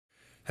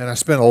And I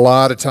spent a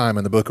lot of time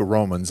in the book of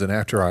Romans, and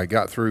after I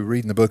got through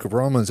reading the book of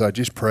Romans, I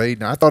just prayed,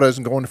 and I thought I was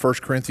going to 1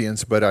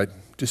 Corinthians, but I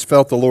just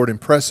felt the Lord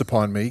impress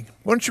upon me,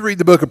 why don't you read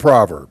the book of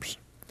Proverbs?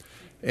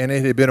 And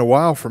it had been a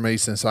while for me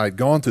since I had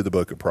gone through the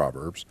book of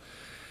Proverbs.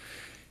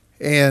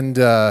 And,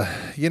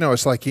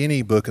 it's like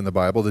any book in the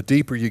Bible. The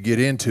deeper you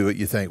get into it,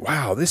 you think,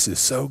 wow, this is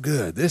so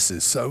good. This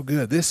is so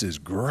good. This is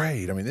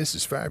great. I mean, this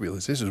is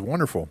fabulous. This is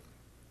wonderful.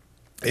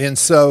 And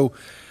so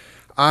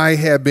I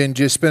have been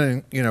just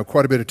spending,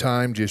 quite a bit of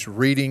time just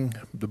reading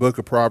the book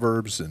of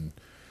Proverbs. And,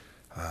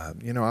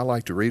 I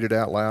like to read it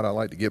out loud. I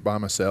like to get by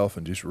myself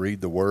and just read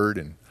the word.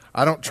 And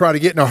I don't try to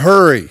get in a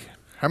hurry.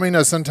 How many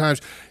know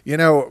sometimes,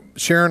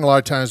 Sharon a lot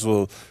of times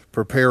will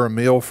prepare a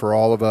meal for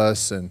all of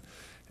us, and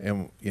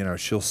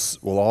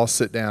we'll all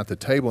sit down at the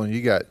table, and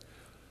you got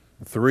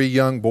 3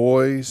 young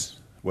boys,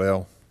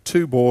 well,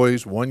 2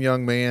 boys, 1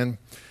 young man,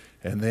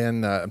 and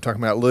then I'm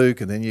talking about Luke,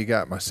 and then you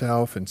got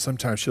myself, and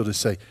sometimes she'll just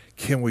say,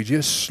 can we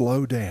just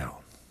slow down?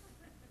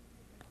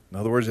 In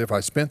other words, if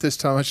I spent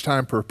this much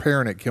time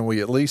preparing it, can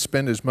we at least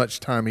spend as much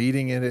time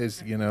eating it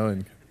as,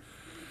 and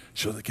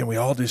can we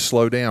all just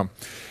slow down?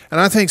 And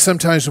I think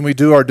sometimes when we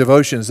do our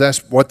devotions,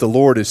 that's what the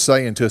Lord is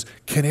saying to us.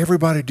 Can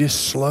everybody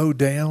just slow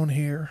down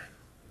here?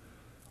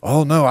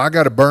 Oh, no, I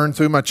got to burn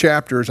through my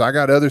chapters. I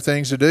got other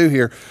things to do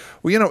here.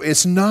 Well,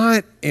 it's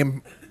not,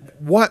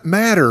 what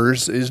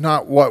matters is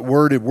not what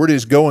word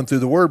is going through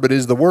the word, but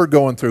is the word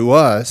going through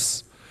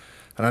us.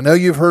 And I know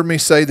you've heard me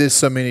say this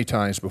so many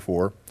times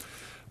before,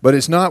 but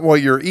it's not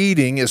what you're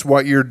eating, it's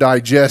what you're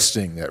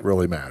digesting that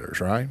really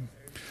matters, right?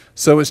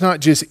 So it's not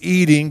just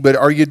eating, but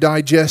are you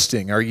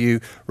digesting? Are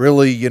you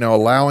really,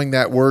 allowing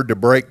that word to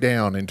break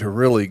down and to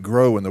really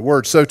grow in the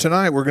word? So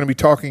tonight we're going to be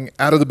talking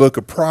out of the book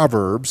of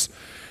Proverbs.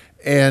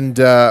 And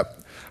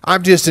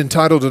I've just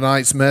entitled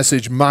tonight's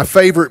message, My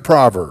Favorite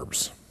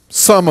Proverbs.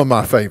 Some of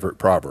my favorite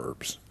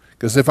Proverbs.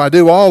 Because if I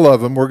do all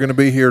of them, we're going to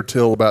be here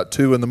till about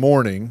 2 in the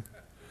morning.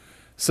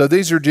 So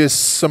these are just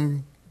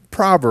some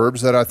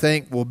Proverbs that I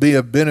think will be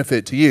of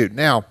benefit to you.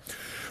 Now,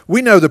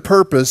 we know the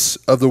purpose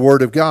of the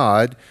Word of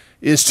God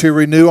is to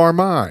renew our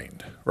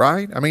mind,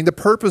 right? I mean, the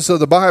purpose of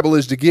the Bible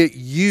is to get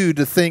you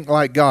to think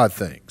like God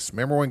thinks.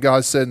 Remember when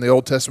God said in the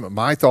Old Testament,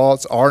 my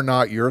thoughts are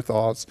not your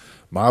thoughts,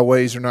 my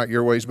ways are not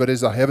your ways, but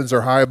as the heavens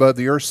are high above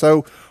the earth,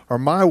 so are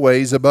my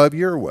ways above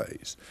your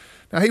ways.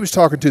 Now, he was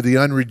talking to the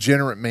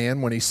unregenerate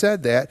man when he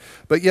said that,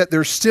 but yet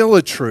there's still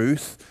a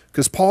truth,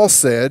 because Paul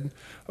said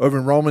over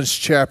in Romans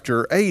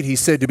chapter 8, he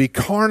said to be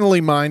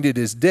carnally minded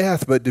is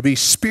death, but to be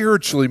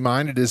spiritually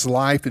minded is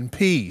life and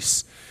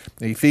peace.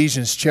 In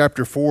Ephesians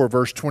chapter 4,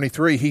 verse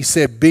 23, he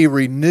said, be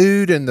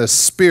renewed in the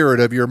spirit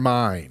of your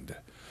mind.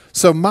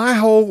 So my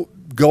whole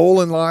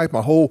goal in life,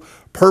 my whole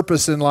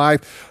purpose in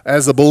life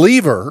as a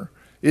believer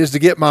is to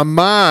get my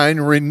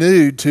mind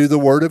renewed to the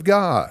Word of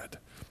God.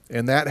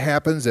 And that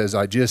happens as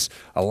I just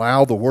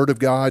allow the Word of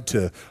God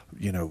to,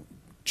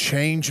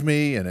 change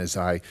me, and as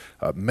I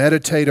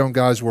meditate on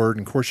God's Word.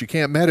 And of course, you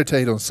can't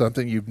meditate on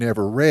something you've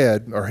never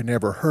read or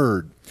never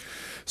heard.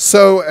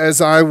 So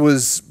as I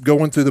was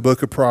going through the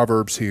book of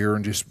Proverbs here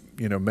and just,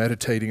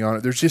 meditating on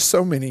it, there's just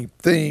so many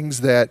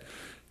things that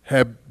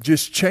have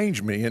just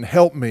changed me and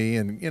helped me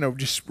and,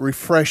 just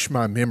refresh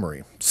my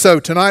memory. So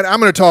tonight I'm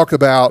going to talk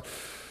about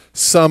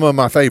some of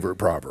my favorite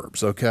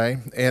Proverbs, okay?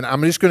 And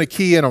I'm just going to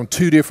key in on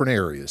 2 different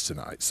areas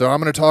tonight. So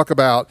I'm going to talk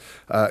about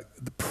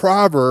the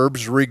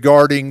Proverbs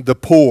regarding the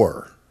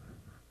poor.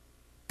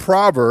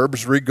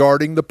 Proverbs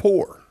regarding the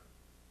poor.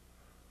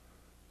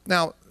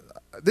 Now,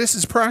 this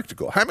is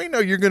practical. How many know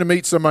you're going to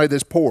meet somebody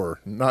that's poor?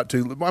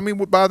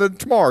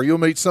 Tomorrow you'll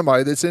meet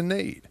somebody that's in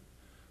need.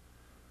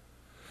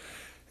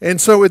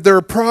 And so there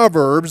are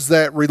Proverbs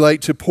that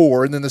relate to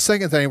poor. And then the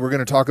second thing, we're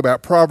going to talk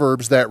about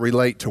Proverbs that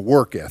relate to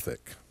work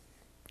ethic.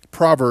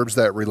 Proverbs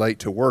that relate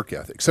to work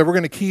ethic. So we're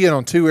going to key in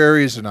on 2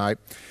 areas tonight.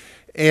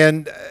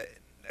 And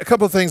a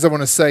couple of things I want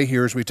to say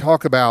here as we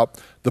talk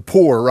about the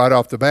poor right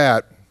off the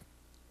bat.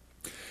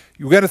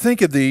 You've got to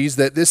think of these,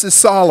 that this is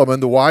Solomon,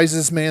 the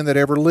wisest man that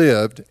ever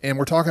lived, and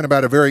we're talking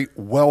about a very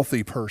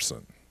wealthy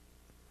person.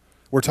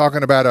 We're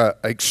talking about an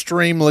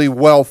extremely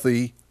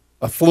wealthy,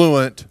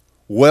 affluent,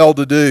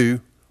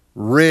 well-to-do,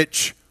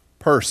 rich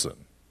person.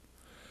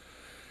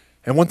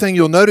 And one thing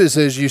you'll notice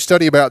as you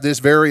study about this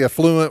very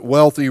affluent,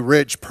 wealthy,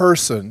 rich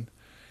person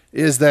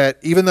is that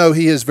even though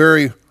he is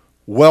very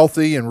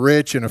wealthy and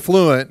rich and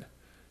affluent,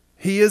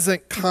 he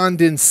isn't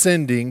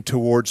condescending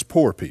towards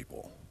poor people.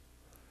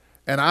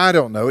 And I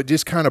don't know, it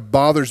just kind of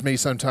bothers me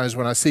sometimes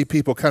when I see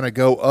people kind of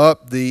go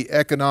up the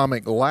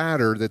economic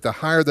ladder, that the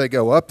higher they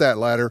go up that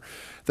ladder,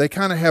 they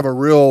kind of have a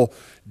real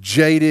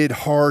jaded,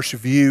 harsh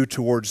view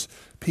towards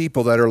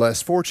people that are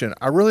less fortunate.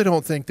 I really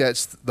don't think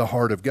that's the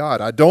heart of God.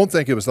 I don't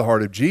think it was the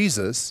heart of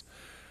Jesus.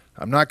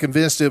 I'm not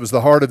convinced it was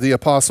the heart of the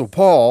Apostle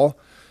Paul,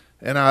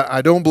 and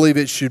I don't believe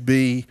it should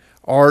be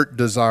our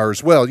desire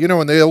as well.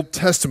 In the Old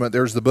Testament,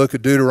 there's the book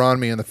of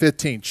Deuteronomy in the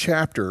 15th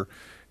chapter.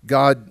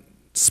 God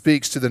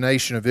speaks to the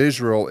nation of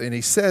Israel, and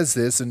he says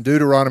this in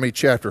Deuteronomy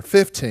chapter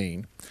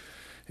 15,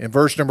 in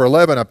verse number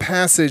 11, a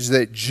passage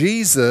that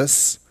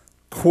Jesus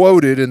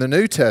quoted in the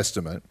New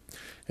Testament.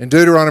 In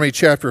Deuteronomy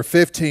chapter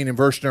 15 and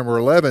verse number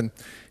 11,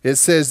 it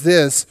says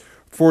this,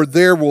 "For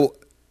there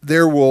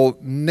will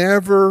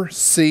never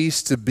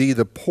cease to be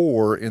the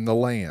poor in the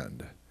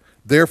land.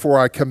 Therefore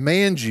I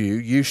command you,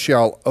 you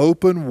shall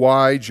open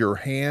wide your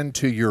hand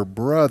to your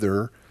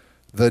brother,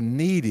 the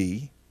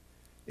needy,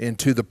 and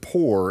to the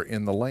poor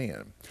in the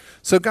land."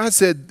 So God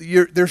said,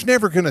 there's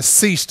never going to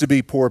cease to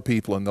be poor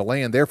people in the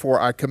land. Therefore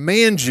I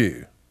command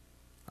you,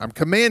 I'm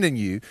commanding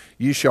you,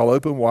 you shall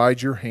open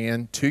wide your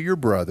hand to your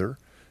brother,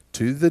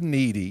 to the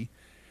needy,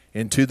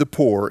 and to the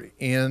poor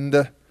in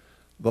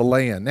the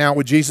land. Now,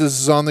 when Jesus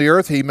is on the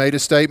earth, he made a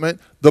statement,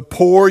 the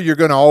poor you're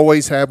going to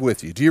always have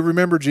with you. Do you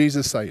remember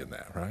Jesus saying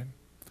that, right?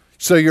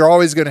 So you're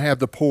always going to have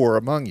the poor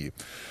among you.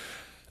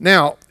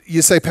 Now,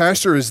 you say,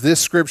 Pastor, is this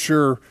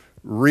scripture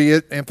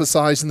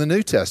re-emphasized in the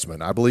New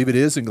Testament? I believe it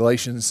is in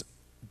Galatians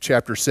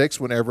chapter 6,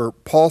 whenever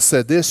Paul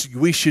said this,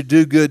 we should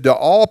do good to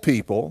all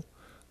people,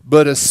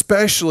 but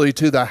especially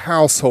to the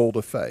household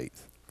of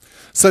faith.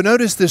 So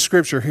notice this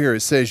scripture here.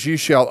 It says, you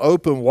shall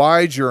open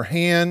wide your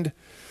hand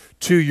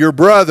to your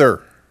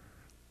brother.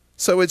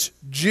 So it's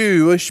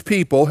Jewish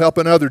people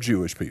helping other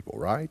Jewish people,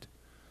 right?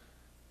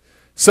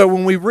 So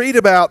when we read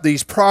about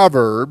these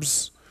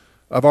proverbs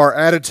of our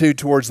attitude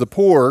towards the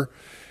poor,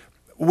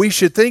 we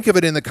should think of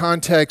it in the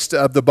context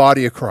of the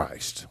body of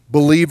Christ.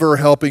 Believer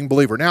helping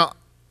believer. Now,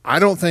 I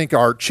don't think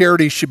our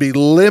charity should be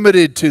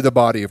limited to the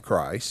body of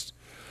Christ,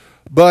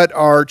 but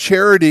our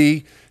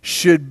charity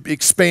should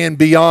expand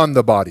beyond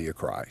the body of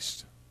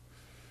Christ.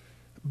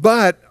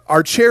 But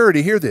our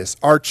charity, hear this,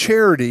 our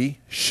charity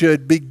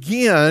should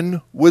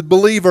begin with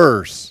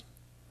believers.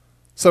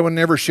 So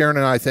whenever Sharon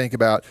and I think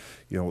about,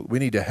 we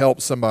need to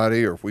help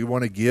somebody, or if we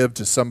want to give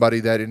to somebody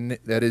that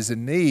is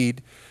in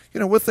need,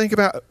 we'll think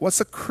about what's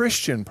a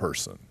Christian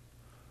person.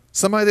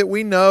 Somebody that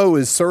we know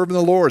is serving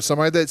the Lord,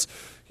 somebody that's,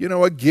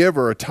 a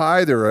giver, a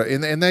tither,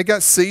 and they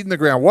got seed in the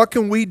ground. What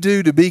can we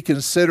do to be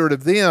considerate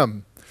of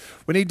them?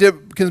 We need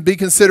to be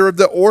considerate of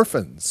the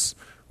orphans.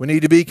 We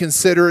need to be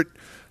considerate,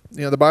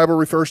 the Bible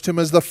refers to them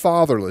as the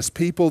fatherless,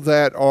 people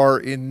that are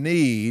in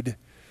need,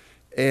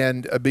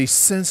 and be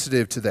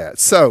sensitive to that.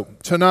 So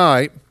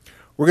tonight,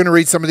 we're going to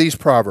read some of these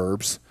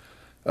proverbs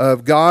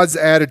of God's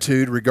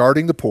attitude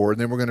regarding the poor,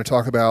 and then we're going to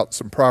talk about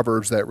some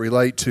proverbs that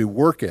relate to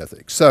work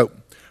ethic. So,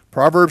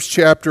 Proverbs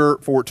chapter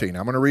 14.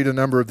 I'm going to read a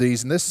number of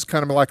these, and this is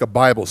kind of like a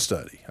Bible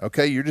study.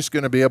 Okay, you're just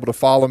going to be able to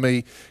follow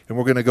me, and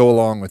we're going to go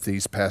along with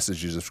these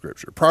passages of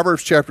Scripture.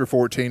 Proverbs chapter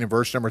 14 and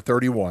verse number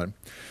 31.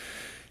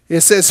 It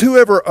says,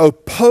 whoever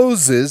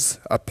opposes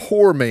a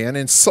poor man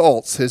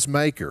insults his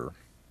maker,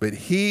 but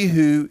he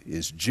who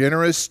is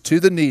generous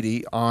to the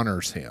needy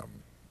honors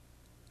him.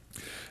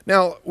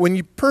 Now, when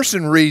a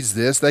person reads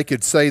this, they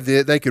could say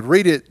that they could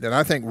read it, and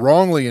I think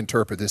wrongly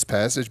interpret this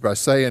passage by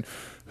saying,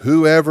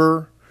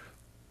 whoever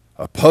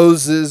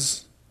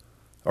opposes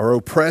or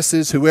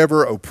oppresses,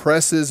 whoever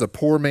oppresses a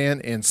poor man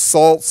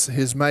insults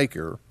his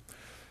maker.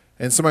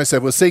 And somebody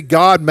said, well, see,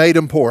 God made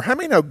them poor. How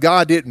many know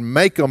God didn't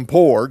make them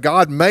poor?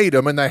 God made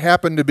them, and they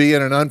happened to be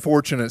in an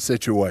unfortunate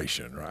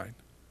situation, right?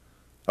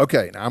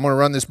 Okay, now I'm going to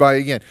run this by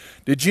you again.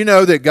 Did you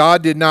know that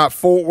God did not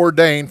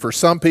foreordain for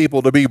some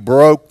people to be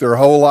broke their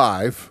whole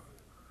life?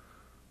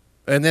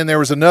 And then there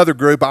was another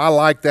group, I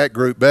like that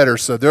group better,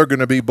 so they're going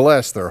to be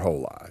blessed their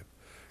whole life.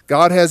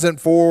 God hasn't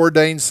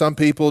foreordained some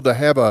people to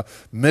have a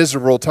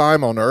miserable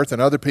time on earth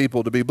and other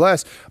people to be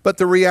blessed. But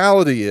the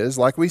reality is,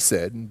 like we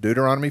said in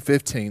Deuteronomy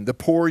 15, the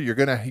poor,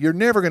 you're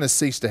never going to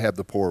cease to have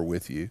the poor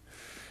with you.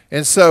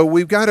 And so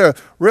we've got to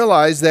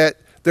realize that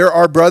there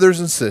are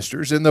brothers and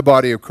sisters in the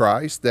body of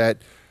Christ that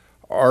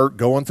are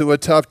going through a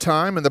tough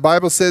time, and the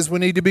Bible says we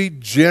need to be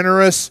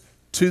generous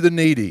to the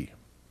needy,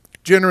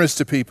 generous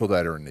to people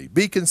that are in need.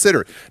 Be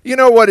considerate. You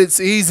know what it's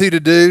easy to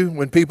do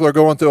when people are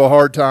going through a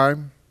hard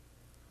time?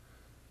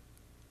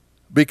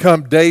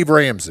 Become Dave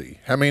Ramsey.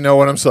 How many know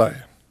what I'm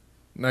saying?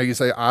 Now you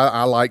say,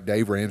 I like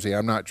Dave Ramsey.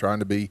 I'm not trying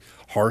to be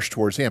harsh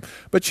towards him.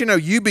 But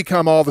you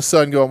become all of a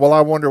sudden going, well, I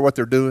wonder what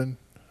they're doing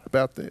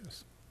about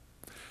this.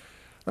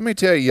 Let me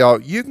tell you,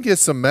 y'all, you can get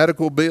some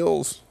medical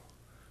bills,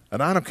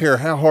 and I don't care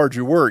how hard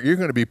you work, you're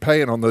going to be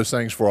paying on those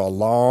things for a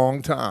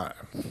long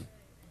time.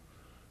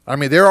 I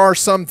mean, there are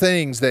some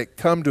things that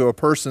come to a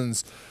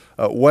person's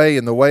way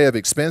in the way of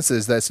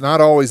expenses that's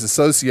not always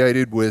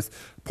associated with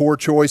poor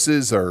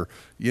choices or,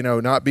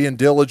 not being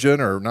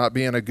diligent or not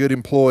being a good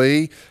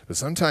employee. But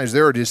sometimes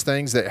there are just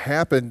things that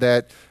happen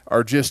that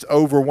are just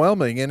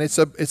overwhelming, and it's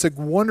a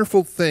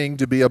wonderful thing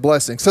to be a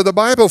blessing. So the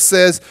Bible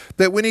says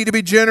that we need to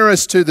be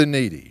generous to the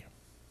needy.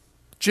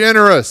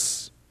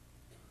 Generous.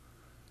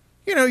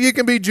 You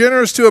can be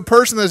generous to a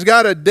person that's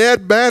got a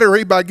dead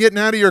battery by getting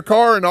out of your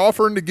car and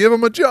offering to give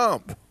them a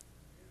jump.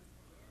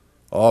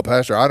 Oh,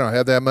 Pastor, I don't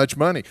have that much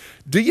money.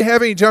 Do you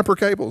have any jumper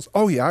cables?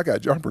 Oh, yeah, I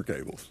got jumper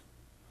cables.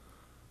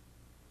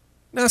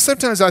 Now,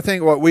 sometimes I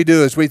think what we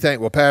do is we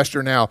think, well,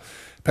 Pastor,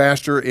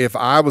 if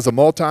I was a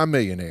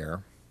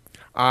multimillionaire,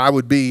 I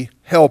would be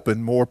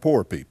helping more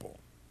poor people.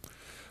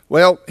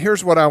 Well,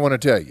 here's what I want to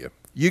tell you.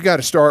 You got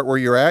to start where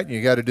you're at, and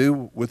you got to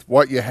do with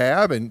what you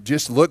have and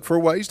just look for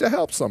ways to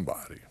help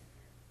somebody.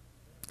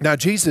 Now,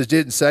 Jesus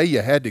didn't say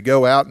you had to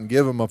go out and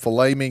give them a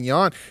filet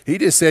mignon. He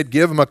just said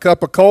give them a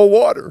cup of cold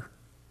water.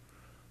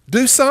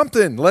 Do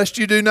something, lest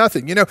you do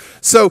nothing.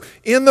 So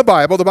in the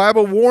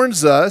Bible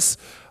warns us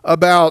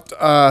about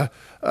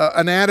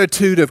an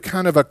attitude of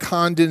kind of a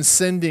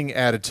condescending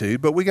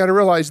attitude, but we got to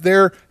realize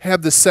they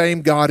have the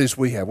same God as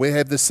we have. We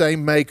have the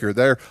same Maker.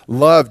 They're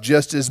loved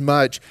just as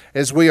much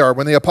as we are.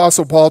 When the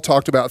Apostle Paul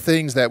talked about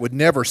things that would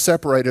never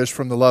separate us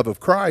from the love of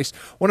Christ,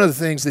 one of the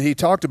things that he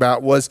talked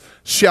about was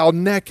shall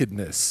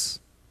nakedness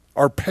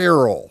or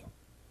peril.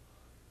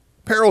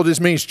 Peril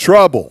just means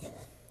trouble,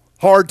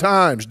 hard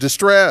times,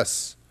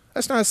 distress.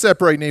 That's not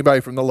separating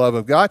anybody from the love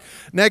of God.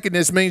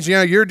 Nakedness means,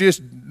 you're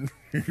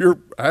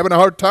having a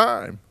hard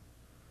time.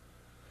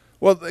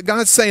 Well,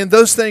 God's saying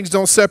those things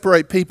don't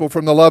separate people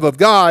from the love of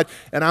God,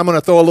 and I'm going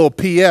to throw a little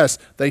P.S.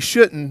 They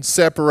shouldn't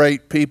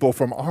separate people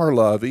from our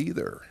love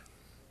either.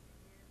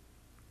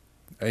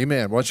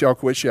 Amen. Once y'all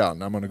quit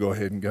shouting, I'm going to go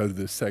ahead and go to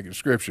this second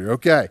scripture.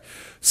 Okay,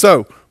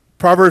 so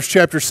Proverbs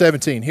chapter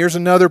 17. Here's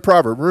another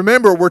proverb.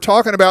 Remember, we're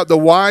talking about the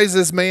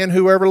wisest man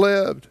who ever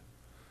lived,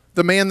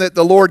 the man that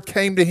the Lord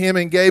came to him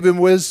and gave him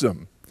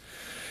wisdom.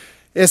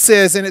 It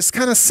says, and it's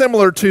kind of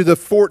similar to the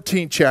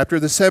 14th chapter,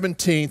 the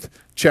 17th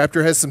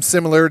chapter has some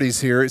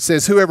similarities here. It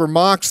says, whoever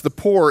mocks the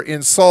poor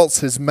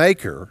insults his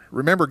maker.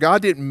 Remember,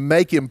 God didn't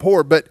make him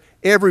poor, but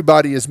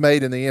everybody is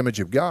made in the image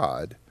of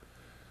God.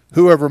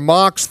 Whoever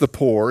mocks the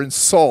poor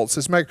insults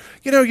his maker.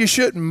 You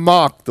shouldn't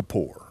mock the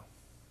poor.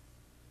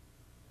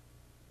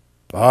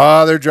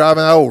 They're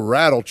driving an old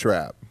rattle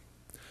trap.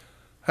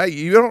 Hey,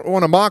 you don't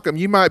want to mock them.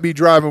 You might be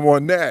driving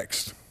one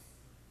next.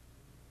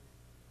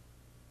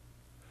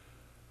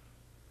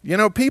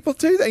 People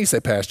do that. You say,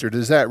 Pastor,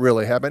 does that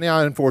really happen?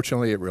 Yeah,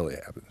 unfortunately, it really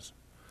happens.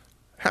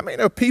 How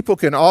many people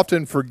can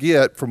often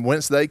forget from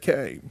whence they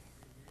came?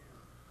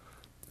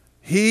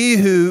 He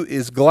who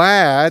is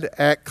glad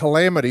at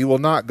calamity will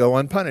not go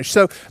unpunished.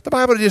 So the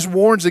Bible just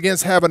warns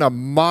against having a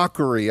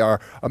mockery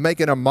or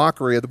making a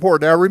mockery of the poor.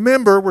 Now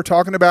remember, we're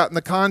talking about in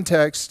the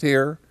context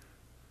here,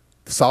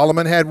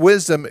 Solomon had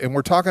wisdom, and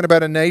we're talking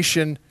about a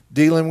nation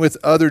dealing with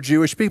other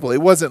Jewish people.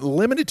 It wasn't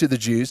limited to the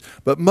Jews,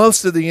 but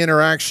most of the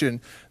interaction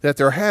that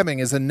they're having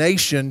is a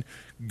nation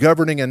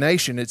governing a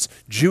nation. It's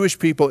Jewish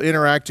people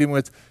interacting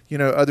with,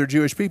 other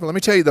Jewish people. Let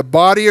me tell you, the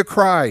body of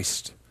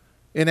Christ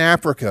in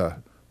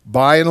Africa,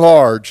 by and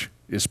large,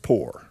 is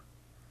poor.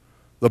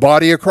 The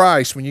body of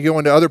Christ, when you go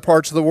into other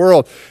parts of the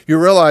world, you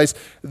realize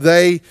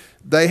they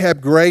have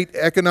great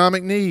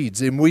economic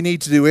needs, and we need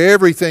to do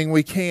everything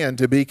we can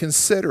to be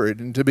considerate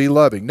and to be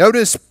loving.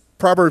 Notice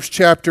Proverbs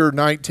chapter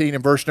 19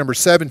 and verse number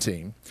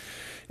 17.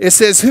 It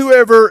says,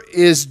 whoever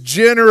is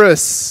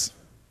generous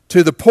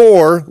to the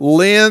poor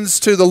lends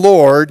to the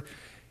Lord,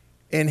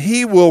 and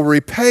he will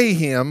repay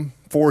him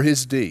for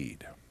his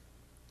deed.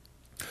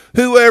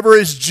 Whoever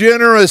is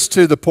generous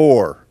to the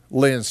poor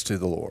lends to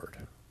the Lord.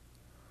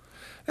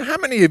 Now, how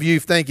many of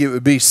you think it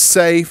would be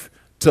safe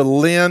to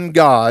lend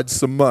God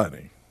some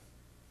money?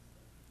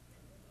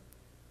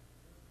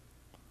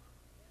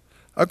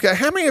 Okay,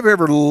 how many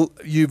have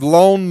you've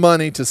loaned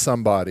money to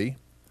somebody,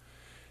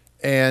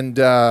 and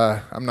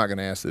I'm not going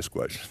to ask this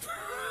question.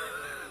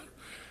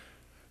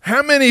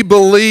 How many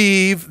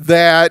believe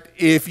that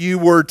if you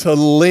were to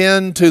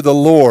lend to the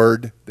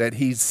Lord, that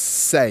he's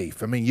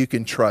safe? I mean, you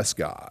can trust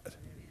God.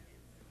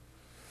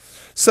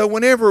 So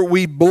whenever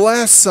we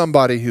bless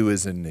somebody who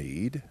is in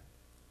need,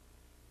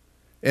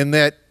 and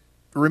that,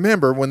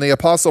 remember, when the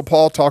Apostle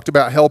Paul talked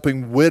about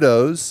helping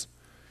widows,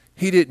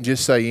 he didn't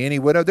just say any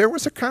widow. There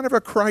was a kind of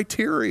a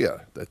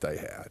criteria that they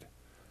had.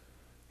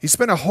 He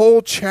spent a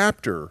whole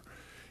chapter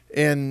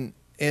in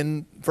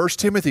 1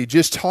 Timothy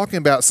just talking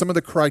about some of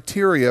the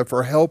criteria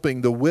for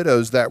helping the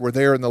widows that were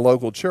there in the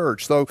local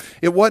church. So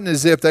it wasn't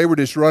as if they were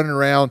just running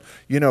around,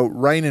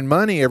 raining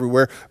money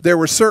everywhere. There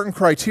were certain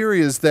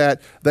criteria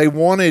that they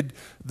wanted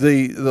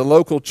the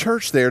local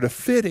church there to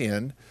fit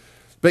in.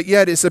 But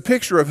yet it's a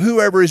picture of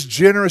whoever is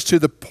generous to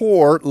the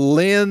poor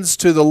lends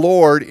to the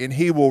Lord, and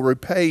he will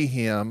repay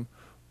him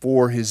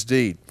for his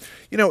deed.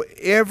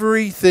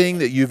 Everything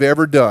that you've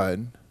ever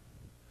done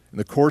in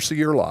the course of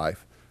your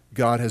life,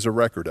 God has a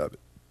record of it.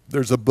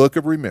 There's a book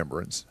of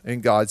remembrance,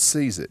 and God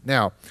sees it.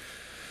 Now,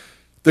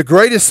 the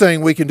greatest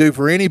thing we can do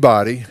for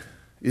anybody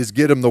is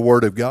get them the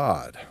Word of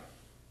God.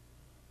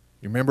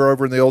 You remember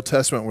over in the Old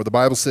Testament where the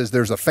Bible says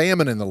there's a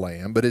famine in the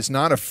land, but it's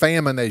not a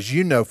famine as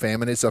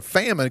famine. It's a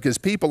famine because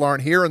people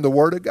aren't hearing the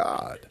Word of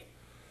God.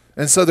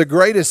 And so the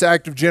greatest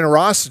act of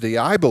generosity,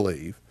 I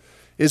believe,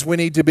 is we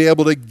need to be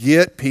able to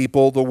get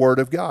people the Word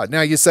of God.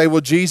 Now you say,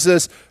 well,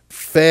 Jesus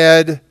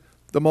fed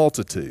the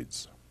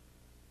multitudes.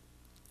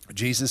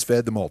 Jesus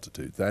fed the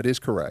multitudes. That is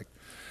correct.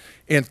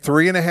 In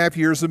 3.5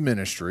 years of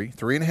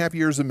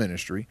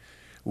ministry,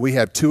 we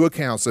have 2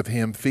 accounts of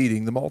him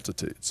feeding the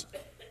multitudes.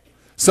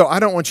 So I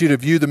don't want you to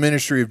view the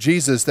ministry of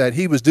Jesus that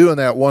he was doing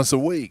that once a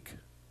week.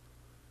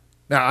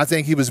 Now, I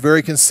think he was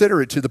very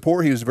considerate to the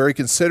poor. He was very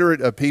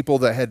considerate of people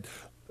that had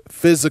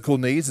physical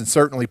needs, and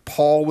certainly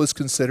Paul was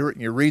considerate,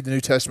 and you read the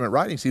New Testament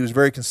writings, he was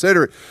very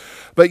considerate,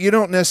 but you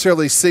don't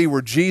necessarily see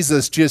where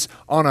Jesus just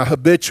on a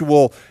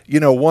habitual,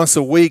 once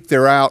a week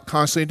they're out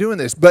constantly doing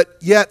this. But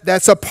yet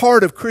that's a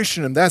part of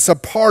Christendom. That's a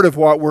part of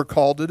what we're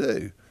called to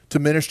do, to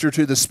minister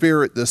to the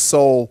spirit, the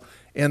soul,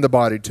 and the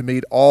body, to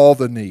meet all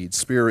the needs,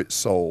 spirit,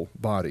 soul,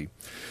 body.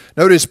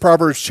 Notice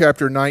Proverbs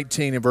chapter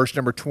 19 and verse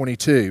number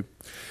 22.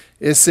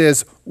 It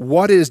says,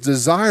 what is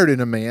desired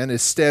in a man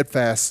is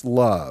steadfast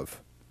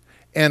love,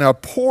 and a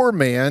poor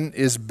man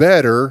is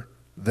better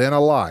than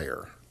a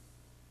liar.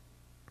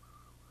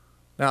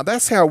 Now,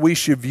 that's how we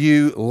should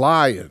view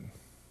lying.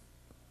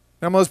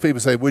 Now, most people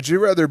say, would you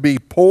rather be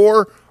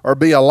poor or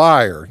be a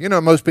liar?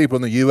 Most people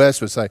in the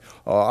U.S. would say,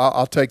 oh,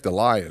 I'll take the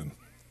lying.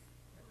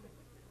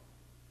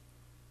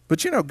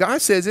 But,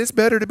 God says it's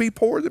better to be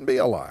poor than be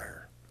a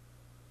liar.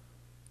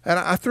 And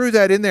I threw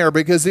that in there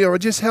because, it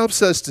just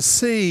helps us to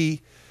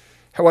see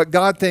what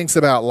God thinks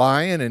about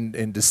lying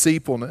and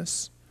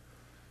deceitfulness.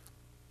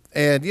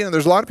 And,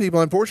 there's a lot of people,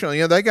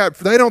 unfortunately,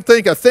 they don't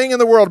think a thing in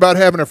the world about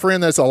having a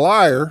friend that's a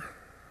liar.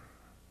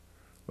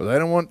 Well, they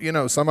don't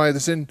want, somebody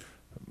that's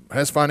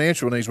has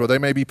financial needs, well, they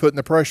may be putting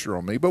the pressure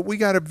on me. But we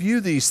got to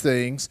view these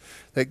things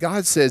that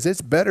God says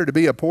it's better to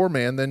be a poor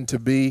man than to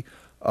be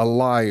a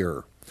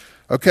liar.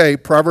 Okay,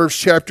 Proverbs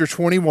chapter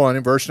 21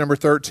 and verse number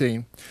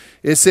 13.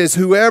 It says,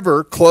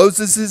 whoever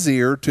closes his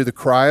ear to the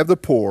cry of the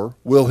poor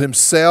will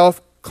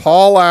himself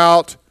call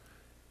out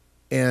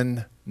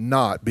and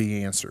not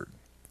be answered.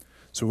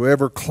 So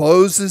whoever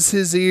closes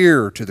his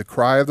ear to the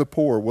cry of the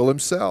poor will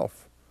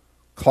himself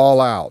call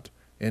out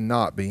and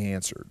not be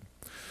answered.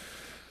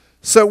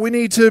 So we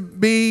need to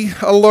be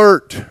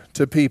alert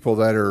to people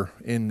that are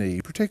in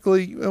need,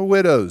 particularly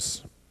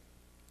widows,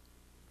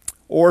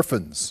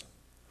 orphans.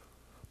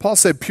 Paul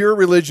said pure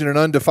religion and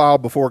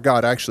undefiled before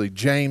God. Actually,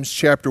 James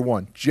chapter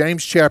 1.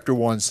 James chapter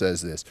 1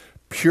 says this.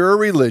 Pure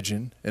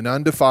religion and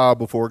undefiled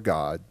before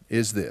God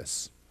is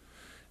this,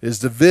 is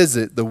to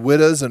visit the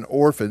widows and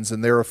orphans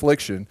in their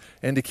affliction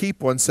and to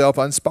keep oneself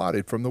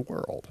unspotted from the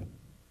world.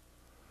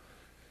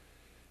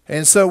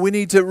 And so we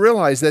need to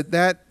realize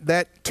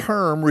that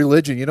term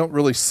religion, you don't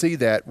really see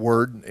that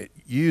word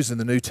used in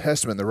the New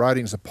Testament, the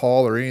writings of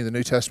Paul or any of the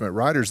New Testament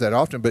writers that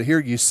often, but here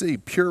you see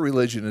pure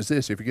religion is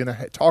this. If you're going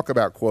to talk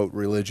about, quote,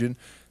 religion,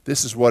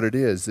 this is what it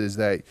is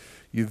that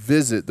you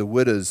visit the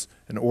widows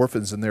and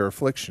orphans in their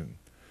affliction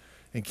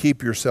and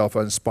keep yourself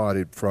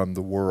unspotted from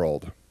the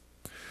world.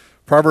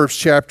 Proverbs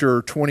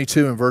chapter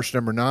 22 and verse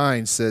number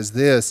 9 says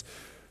this,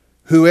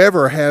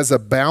 whoever has a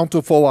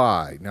bountiful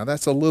eye. Now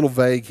that's a little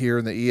vague here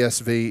in the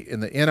ESV. In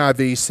the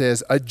NIV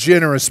says a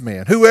generous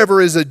man. Whoever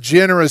is a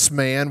generous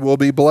man will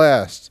be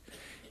blessed.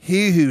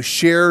 He who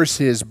shares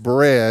his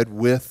bread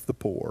with the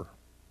poor.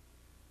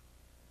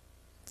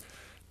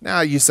 Now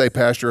you say,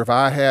 Pastor,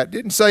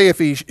 didn't say if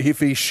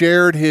he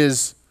shared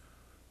his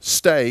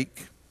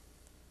steak.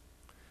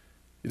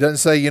 It doesn't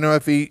say,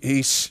 if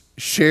he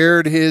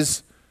shared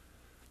his,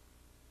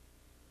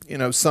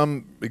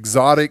 some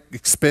exotic,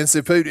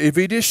 expensive food. If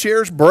he just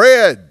shares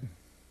bread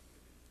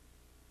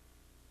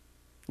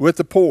with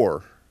the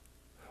poor,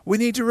 we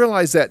need to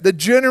realize that the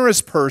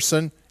generous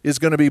person is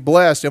going to be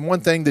blessed. And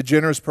one thing the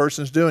generous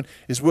person is doing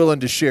is willing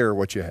to share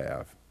what you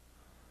have.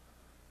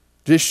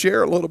 Just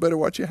share a little bit of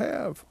what you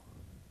have.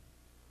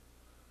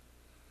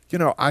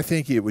 I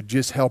think it would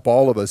just help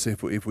all of us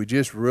if we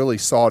just really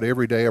saw it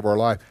every day of our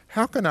life.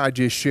 How can I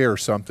just share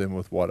something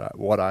with what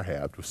I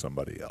have with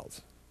somebody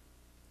else?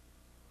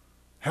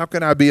 How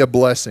can I be a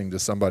blessing to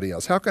somebody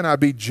else? How can I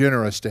be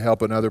generous to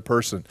help another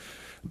person?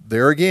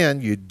 There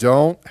again, you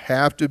don't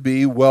have to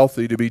be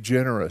wealthy to be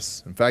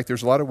generous. In fact,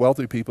 there's a lot of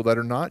wealthy people that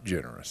are not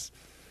generous.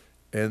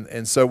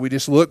 And so we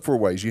just look for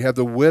ways. You have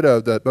the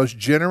widow, the most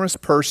generous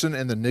person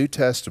in the New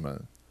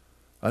Testament,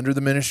 under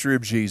the ministry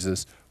of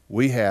Jesus,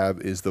 we have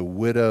is the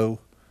widow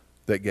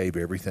that gave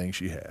everything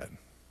she had.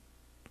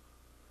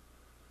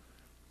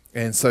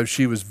 And so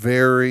she was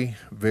very,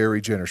 very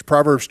generous.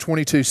 Proverbs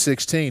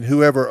 22:16,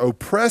 whoever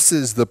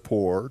oppresses the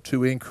poor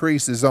to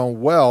increase his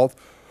own wealth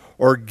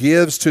or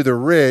gives to the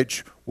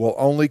rich will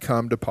only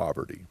come to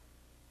poverty.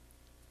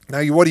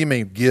 Now, what do you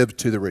mean, give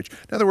to the rich?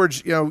 In other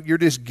words, you're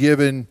just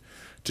giving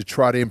to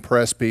try to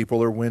impress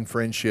people or win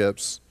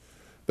friendships.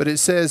 But it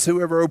says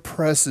whoever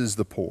oppresses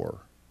the poor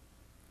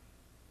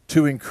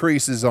to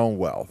increase his own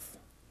wealth.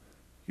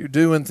 You're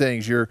doing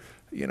things, you're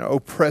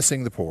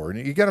oppressing the poor.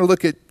 And you got to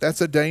look at, that's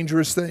a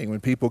dangerous thing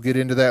when people get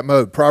into that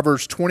mode.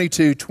 Proverbs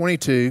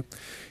 22:22,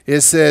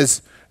 it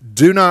says,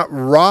 do not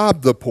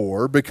rob the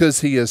poor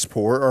because he is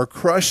poor, or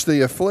crush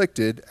the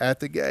afflicted at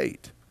the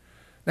gate.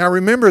 Now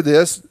remember,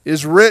 this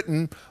is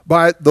written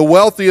by the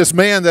wealthiest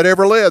man that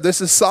ever lived.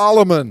 This is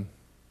Solomon.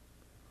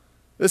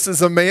 This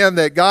is a man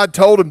that God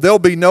told him there'll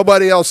be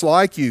nobody else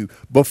like you,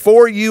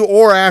 before you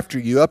or after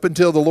you, up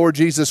until the Lord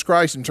Jesus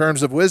Christ in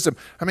terms of wisdom.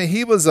 I mean,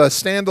 he was a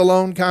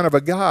standalone kind of a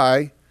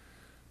guy,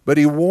 but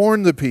he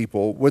warned the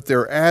people with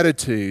their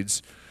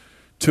attitudes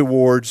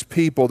towards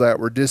people that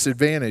were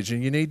disadvantaged,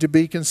 and you need to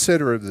be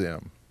considerate of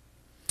them.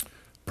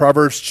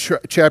 Proverbs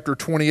chapter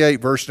 28,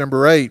 verse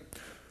number 8,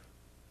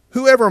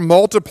 Whoever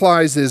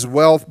multiplies his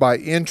wealth by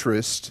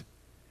interest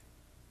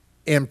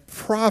and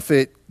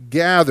profit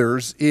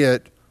gathers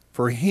it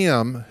for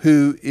him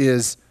who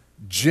is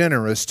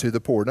generous to the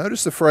poor.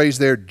 Notice the phrase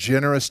there,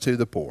 generous to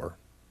the poor.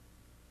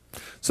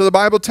 So the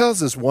Bible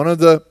tells us one of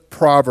the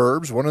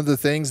Proverbs, one of the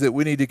things that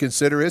we need to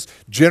consider is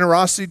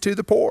generosity to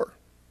the poor.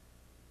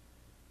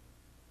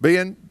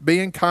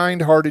 Being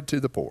kind-hearted to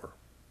the poor.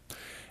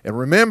 And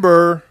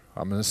remember,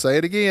 I'm going to say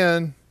it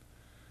again,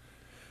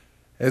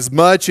 as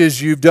much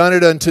as you've done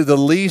it unto the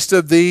least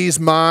of these,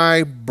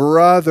 my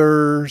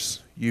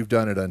brothers, you've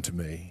done it unto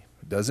me.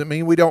 It doesn't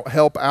mean we don't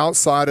help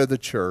outside of the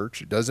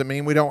church. It doesn't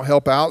mean we don't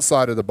help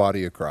outside of the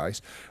body of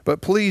Christ.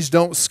 But please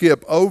don't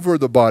skip over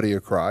the body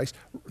of Christ.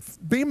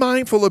 Be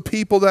mindful of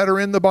people that are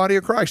in the body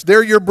of Christ.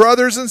 They're your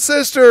brothers and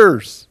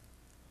sisters.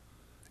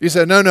 You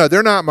say, no,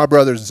 they're not my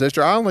brothers and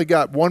sisters. I only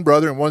got one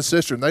brother and one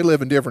sister, and they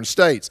live in different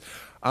states.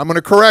 I'm going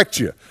to correct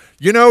you.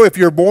 You know, if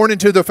you're born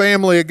into the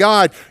family of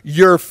God,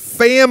 your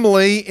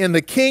family in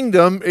the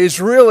kingdom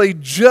is really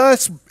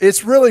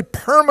it's really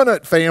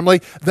permanent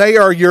family. They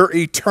are your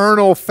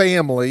eternal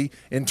family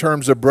in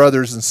terms of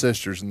brothers and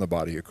sisters in the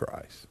body of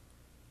Christ.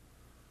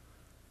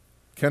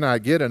 Can I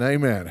get an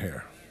amen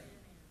here?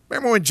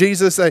 Remember when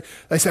Jesus,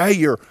 they say, hey,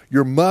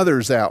 your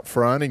mother's out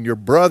front and your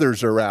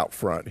brothers are out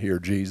front here,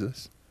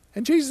 Jesus.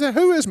 And Jesus said,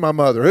 who is my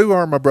mother? Who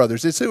are my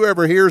brothers? It's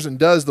whoever hears and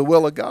does the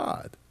will of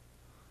God.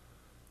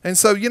 And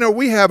so, you know,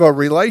 we have a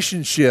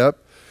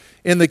relationship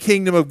in the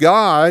kingdom of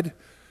God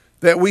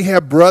that we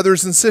have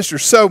brothers and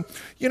sisters. So,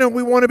 you know,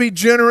 we want to be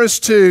generous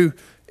to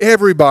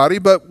everybody,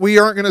 but we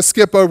aren't going to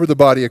skip over the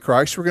body of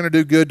Christ. We're going to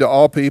do good to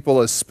all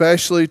people,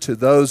 especially to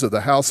those of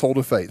the household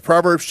of faith.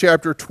 Proverbs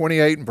chapter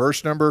 28 and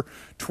verse number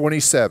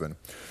 27.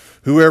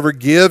 Whoever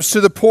gives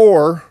to the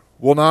poor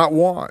will not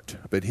want,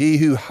 but he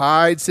who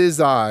hides his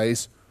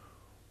eyes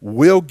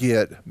will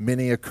get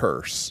many a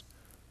curse.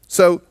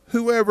 So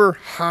whoever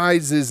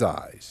hides his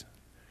eyes,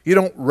 you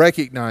don't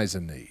recognize a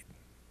need.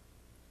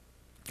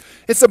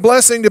 It's a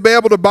blessing to be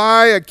able to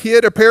buy a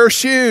kid a pair of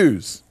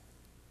shoes.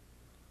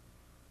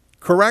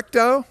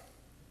 Correcto?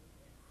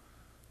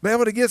 Be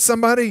able to get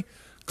somebody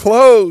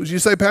clothes. You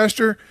say,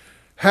 Pastor,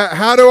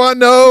 how do I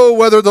know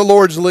whether the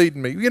Lord's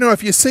leading me? You know,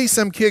 if you see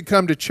some kid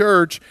come to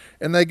church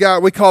and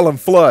we call them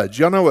floods.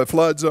 Y'all know what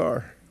floods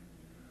are?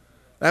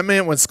 That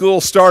meant when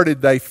school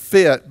started, they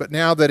fit, but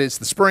now that it's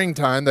the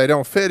springtime, they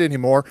don't fit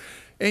anymore.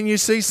 And you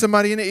see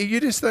somebody in it,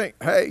 you just think,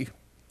 hey,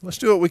 let's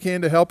do what we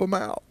can to help them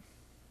out.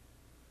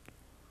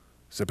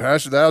 So,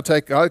 Pastor,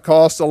 that'll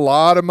cost a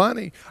lot of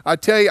money. I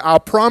tell you,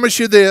 I'll promise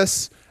you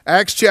this.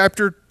 Acts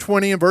chapter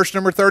 20 and verse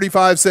number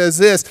 35 says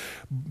this,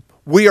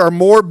 we are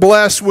more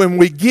blessed when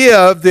we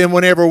give than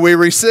whenever we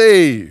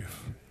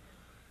receive.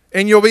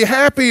 And you'll be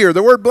happier.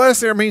 The word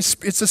blessed there means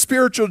it's a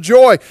spiritual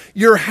joy.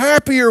 You're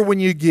happier when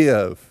you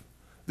give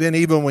than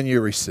even when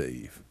you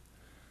receive.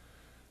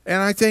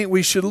 And I think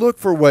we should look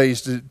for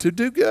ways to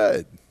do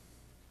good.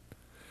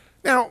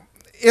 Now,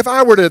 if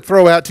I were to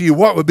throw out to you,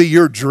 what would be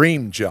your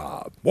dream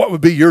job? What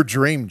would be your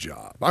dream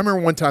job? I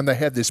remember one time they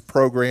had this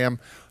program,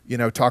 you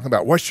know, talking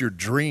about what's your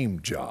dream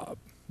job?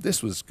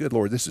 This was, good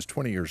Lord, this is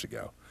 20 years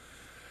ago.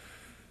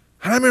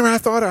 And I remember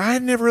I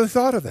had never really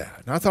thought of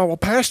that. And I thought, well,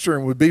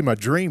 pastoring would be my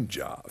dream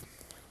job.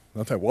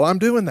 And I thought, well, I'm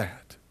doing that.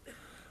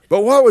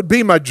 But what would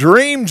be my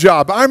dream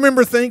job? I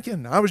remember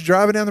thinking, I was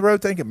driving down the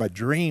road thinking, my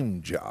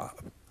dream job.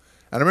 And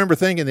I remember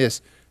thinking this,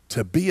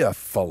 to be a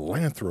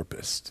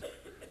philanthropist,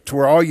 to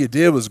where all you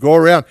did was go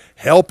around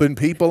helping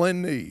people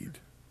in need.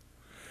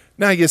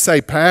 Now you say,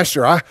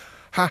 Pastor, I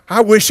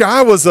wish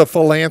I was a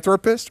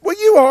philanthropist.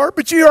 Well, you are,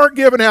 but you aren't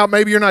giving out.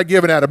 Maybe you're not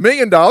giving out $1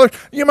 million.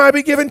 You might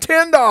be giving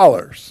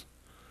 $10.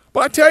 But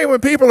I tell you,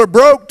 when people are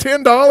broke,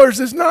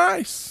 $10 is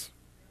nice.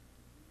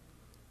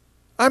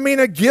 I mean,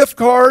 a gift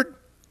card.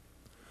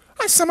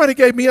 Somebody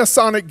gave me a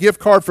Sonic gift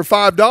card for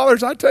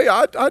 $5. I tell you,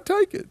 I'd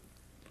take it.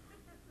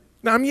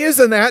 Now, I'm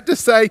using that to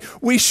say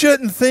we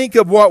shouldn't think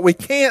of what we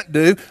can't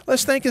do.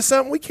 Let's think of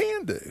something we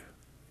can do.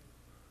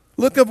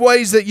 Look of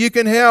ways that you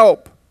can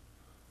help.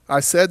 I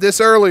said this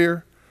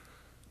earlier,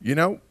 you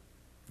know,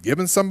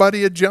 giving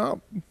somebody a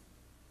jump,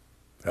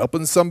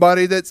 helping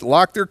somebody that's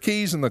locked their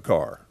keys in the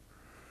car.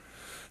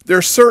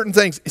 There's certain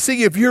things.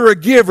 See, if you're a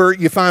giver,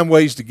 you find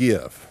ways to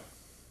give.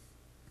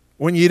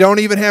 When you don't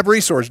even have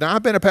resources. Now,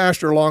 I've been a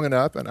pastor long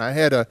enough, and I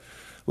had a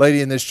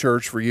lady in this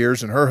church for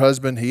years, and her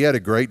husband, he had a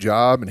great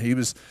job, and he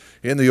was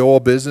in the oil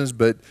business,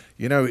 but,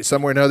 you know,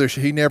 somewhere or another,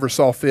 he never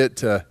saw fit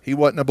to, he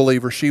wasn't a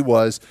believer, she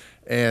was,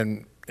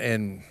 and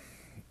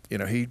you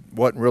know, he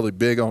wasn't really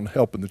big on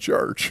helping the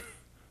church.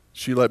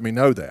 She let me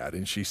know that,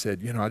 and she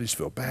said, you know, I just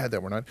feel bad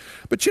that we're not.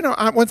 But, you know,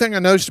 one thing I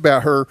noticed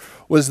about her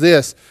was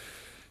this.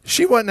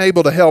 She wasn't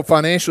able to help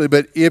financially,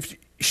 but if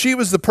she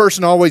was the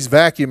person always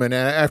vacuuming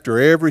after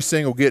every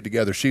single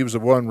get-together, she was the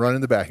one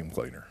running the vacuum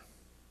cleaner.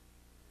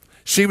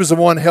 She was the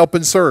one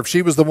helping serve.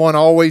 She was the one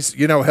always,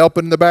 you know,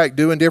 helping in the back,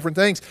 doing different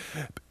things.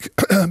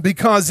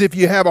 Because if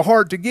you have a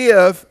heart to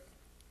give,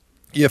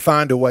 you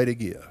find a way to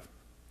give.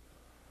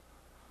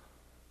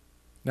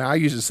 Now, I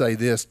used to say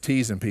this,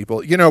 teasing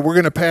people. You know, we're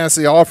going to pass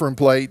the offering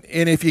plate,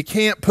 and if you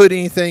can't put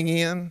anything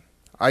in,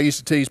 I used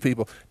to tease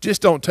people,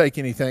 just don't take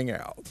anything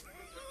out.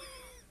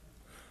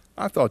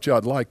 I thought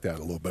y'all'd like that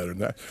a little better than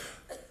that.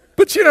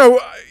 But, you know,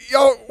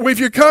 y'all, if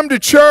you come to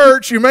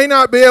church, you may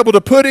not be able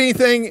to put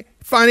anything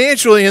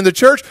financially in the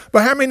church,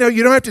 but how many know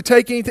you don't have to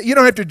take anything, you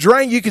don't have to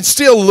drain, you can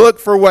still look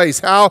for ways.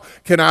 How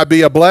can I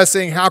be a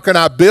blessing? How can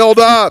I build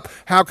up?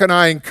 How can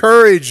I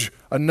encourage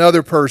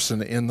another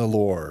person in the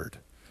Lord?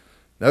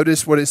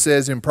 Notice what it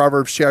says in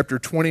Proverbs chapter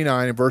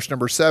 29 and verse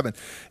number 7.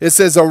 It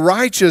says, a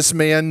righteous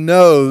man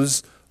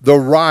knows the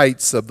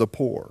rights of the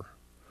poor.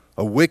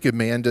 A wicked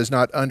man does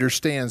not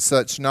understand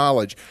such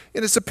knowledge.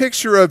 And it's a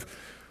picture of,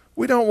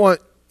 we don't want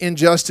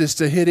injustice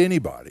to hit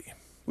anybody.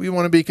 We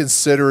want to be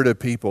considerate of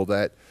people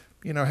that,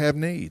 you know, have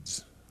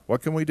needs.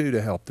 What can we do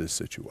to help this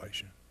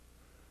situation?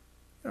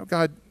 You know,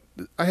 God,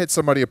 I had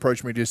somebody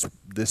approach me just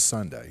this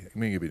Sunday. Let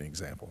me give you an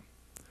example.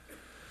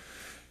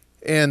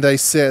 And they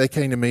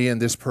came to me,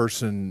 and this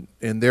person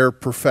in their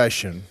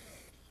profession,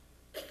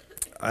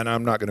 and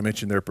I'm not going to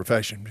mention their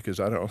profession because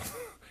I don't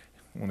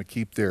want to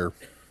keep their,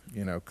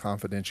 you know,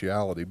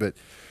 confidentiality, but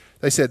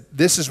they said,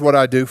 this is what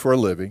I do for a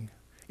living.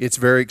 It's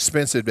very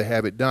expensive to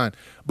have it done.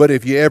 But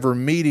if you ever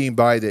meet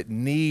anybody that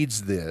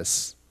needs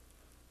this,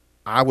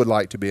 I would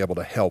like to be able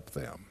to help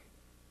them.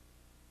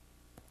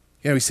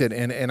 You know, he said,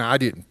 and I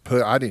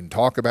didn't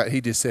talk about it.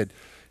 He just said,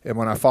 and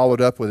when I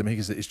followed up with him,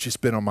 he said, it's just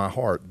been on my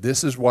heart.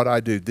 This is what I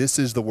do. This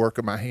is the work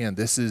of my hand.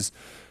 This is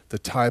the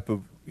type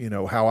of, you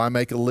know, how I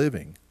make a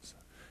living.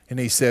 And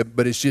he said,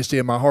 but it's just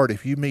in my heart.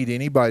 If you meet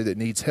anybody that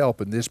needs help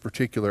in this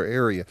particular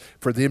area,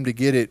 for them to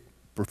get it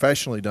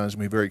professionally done is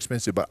going to be very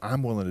expensive, but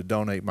I'm willing to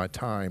donate my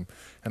time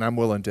and I'm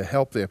willing to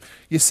help them.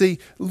 You see,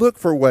 look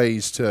for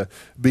ways to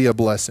be a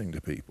blessing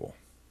to people.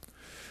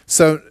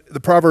 So the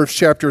Proverbs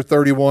chapter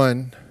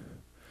 31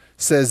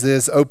 says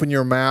this, open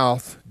your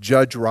mouth,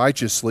 judge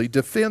righteously,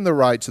 defend the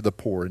rights of the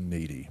poor and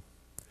needy.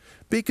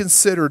 Be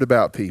considerate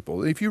about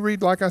people. If you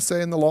read, like I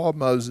say, in the law of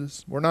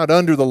Moses, we're not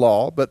under the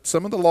law, but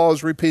some of the law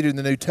is repeated in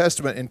the New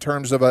Testament in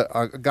terms of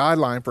a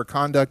guideline for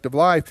conduct of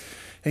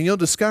life. And you'll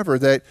discover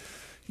that,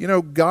 you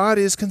know, God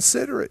is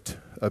considerate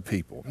of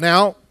people.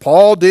 Now,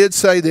 Paul did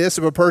say this,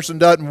 if a person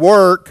doesn't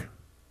work,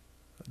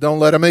 don't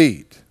let them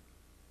eat.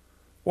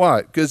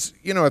 Why? Because,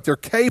 you know, if they're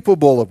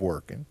capable of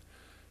working,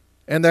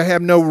 and they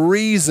have no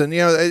reason, you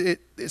know,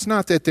 it's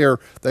not that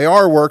they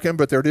are working,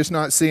 but they're just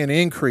not seeing an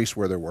increase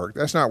where they work.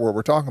 That's not what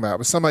we're talking about.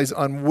 But somebody's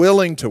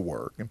unwilling to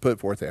work and put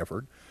forth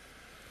effort.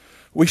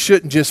 We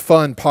shouldn't just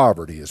fund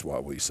poverty is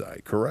what we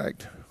say,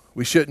 correct?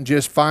 We shouldn't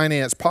just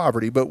finance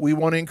poverty, but we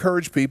want to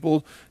encourage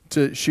people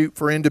to shoot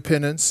for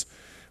independence.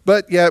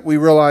 But yet we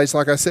realize,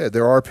 like I said,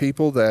 there are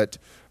people that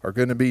are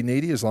going to be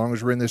needy as long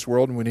as we're in this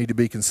world, and we need to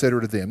be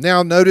considerate of them.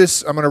 Now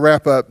notice, I'm going to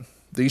wrap up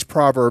these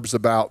Proverbs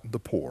about the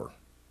poor.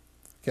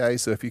 Okay,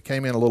 so if you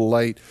came in a little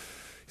late, you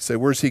say,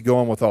 where's he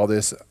going with all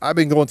this? I've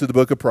been going through the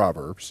book of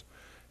Proverbs,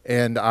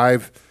 and I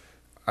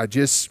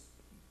just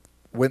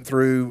went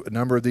through a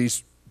number of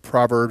these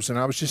Proverbs, and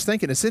I was just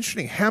thinking, it's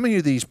interesting how many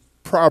of these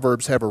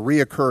Proverbs have a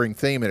reoccurring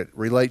theme, and it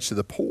relates to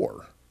the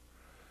poor.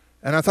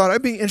 And I thought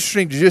it'd be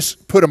interesting to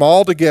just put them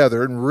all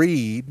together and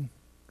read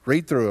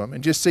through them,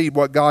 and just see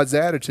what God's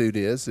attitude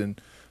is. And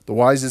the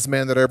wisest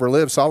man that ever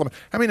lived, Solomon.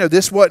 I mean, no,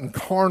 this wasn't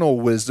carnal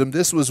wisdom.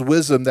 This was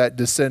wisdom that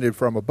descended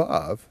from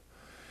above.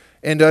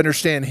 And to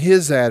understand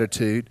his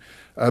attitude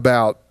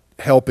about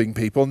helping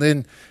people. And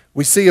then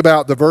we see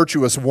about the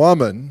virtuous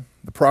woman,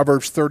 the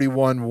Proverbs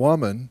 31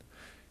 woman.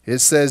 It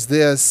says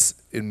this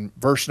in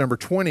verse number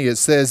 20. It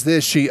says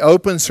this, she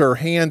opens her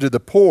hand to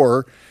the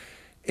poor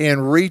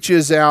and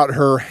reaches out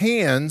her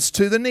hands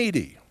to the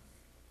needy.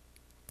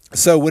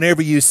 So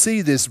whenever you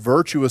see this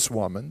virtuous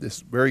woman,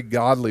 this very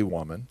godly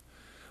woman,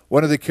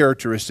 one of the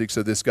characteristics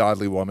of this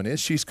godly woman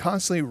is she's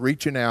constantly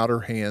reaching out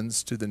her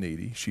hands to the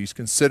needy. She's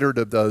considerate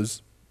of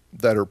those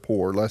that are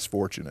poor, less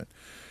fortunate.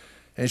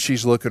 And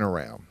she's looking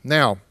around.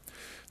 Now,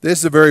 this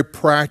is a very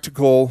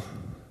practical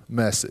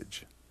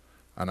message.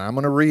 And I'm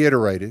going to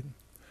reiterate it.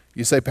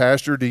 You say,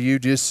 Pastor, do you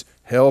just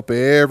help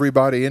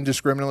everybody,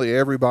 indiscriminately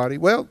everybody?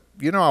 Well,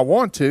 you know, I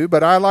want to,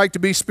 but I like to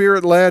be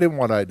Spirit-led in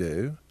what I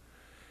do.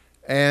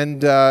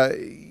 And,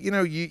 you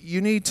know, you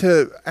need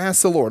to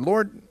ask the Lord,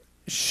 Lord,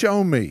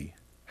 show me,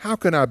 how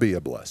can I be a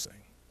blessing?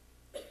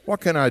 What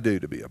can I do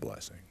to be a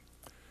blessing?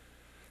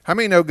 How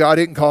many know God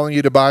isn't calling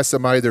you to buy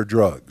somebody their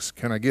drugs?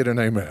 Can I get an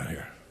amen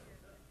here?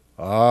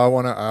 I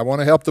want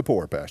to help the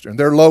poor, Pastor. And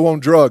they're low on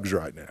drugs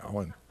right now.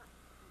 And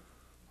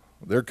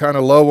they're kind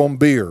of low on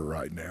beer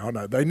right now. And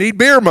they need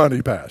beer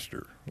money,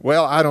 Pastor.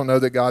 Well, I don't know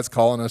that God's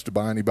calling us to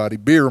buy anybody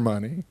beer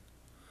money.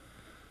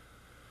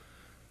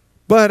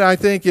 But I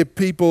think if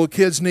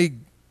kids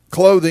need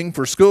clothing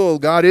for school,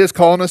 God is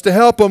calling us to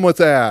help them with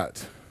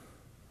that.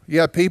 You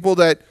have people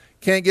that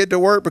can't get to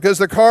work because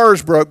their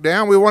car's broke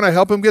down. We want to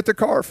help them get their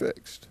car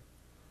fixed.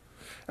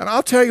 And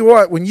I'll tell you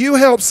what, when you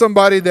help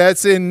somebody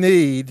that's in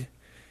need,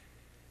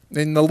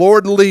 and the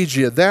Lord leads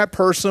you, that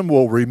person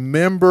will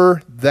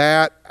remember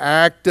that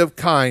act of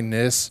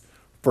kindness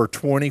for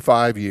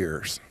 25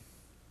 years.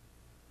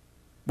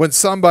 When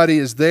somebody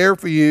is there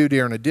for you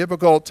during a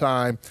difficult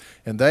time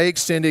and they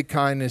extended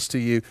kindness to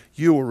you,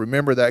 you will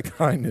remember that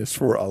kindness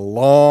for a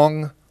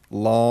long,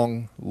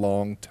 long,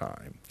 long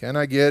time. Can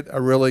I get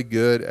a really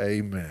good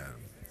amen?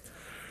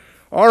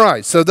 All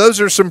right, so those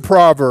are some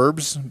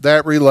proverbs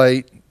that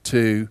relate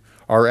to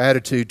our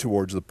attitude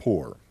towards the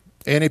poor.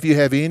 And if you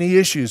have any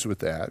issues with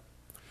that,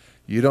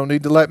 you don't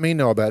need to let me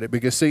know about it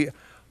because, see,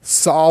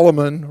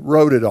 Solomon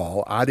wrote it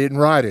all. I didn't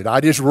write it.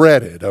 I just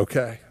read it,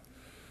 okay?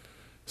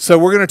 So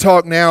we're going to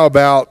talk now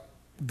about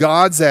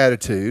God's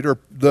attitude or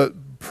the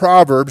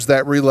proverbs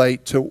that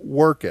relate to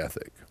work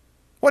ethic.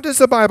 What does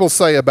the Bible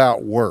say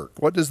about work?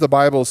 What does the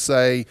Bible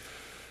say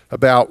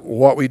about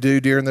what we do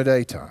during the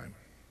daytime?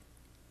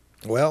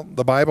 Well,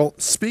 the Bible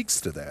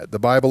speaks to that. The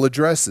Bible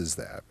addresses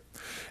that.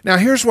 Now,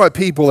 here's what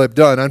people have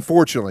done.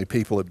 Unfortunately,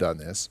 people have done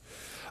this.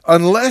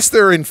 Unless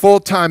they're in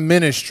full-time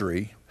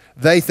ministry,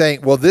 they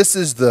think, well, this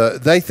is the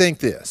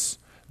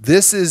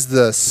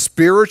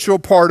spiritual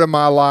part of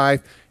my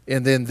life,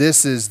 and then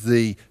this is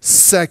the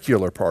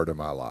secular part of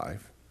my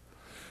life.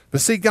 But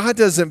see, God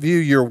doesn't view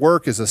your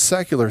work as a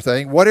secular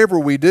thing. Whatever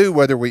we do,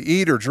 whether we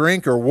eat or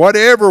drink or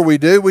whatever we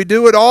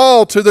do it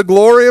all to the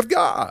glory of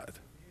God.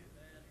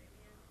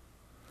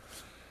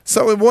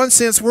 So in one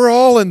sense, we're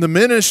all in the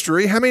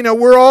ministry. How many know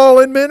we're all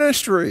in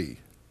ministry?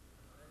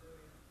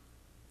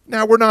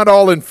 Now, we're not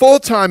all in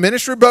full-time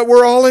ministry, but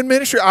we're all in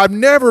ministry. I've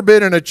never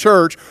been in a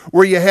church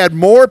where you had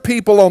more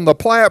people on the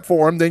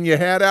platform than you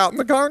had out in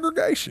the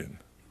congregation.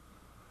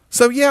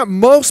 So yeah,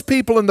 most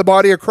people in the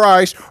body of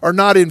Christ are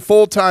not in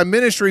full-time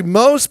ministry.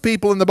 Most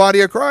people in the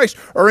body of Christ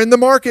are in the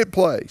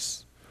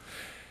marketplace.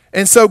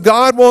 And so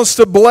God wants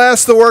to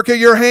bless the work of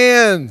your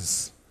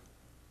hands.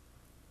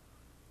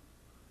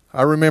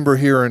 I remember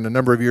hearing a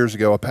number of years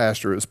ago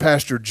it was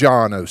Pastor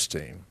John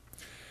Osteen.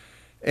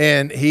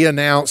 And he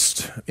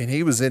announced, and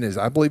he was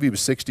I believe he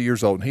was 60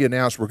 years old, and he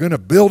announced, we're going to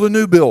build a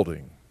new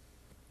building.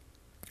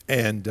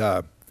 And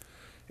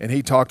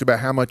he talked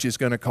about how much it's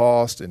going to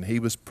cost, and he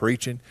was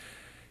preaching.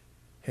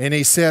 And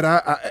he said,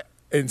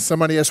 and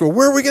somebody asked, well,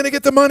 where are we going to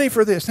get the money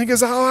for this? And he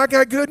goes, I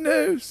got good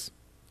news.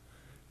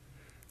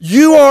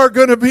 You are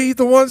going to be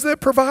the ones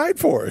that provide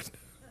for it.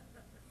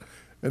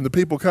 And the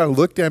people kind of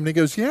looked at him and he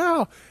goes,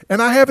 yeah,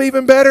 and I have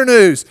even better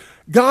news.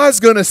 God's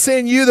going to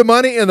send you the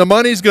money and the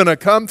money's going to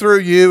come through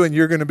you and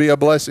you're going to be a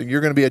blessing.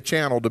 You're going to be a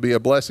channel to be a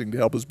blessing to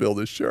help us build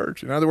this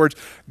church. In other words,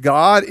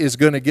 God is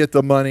going to get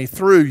the money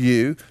through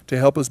you to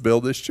help us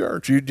build this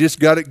church. You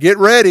just got to get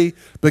ready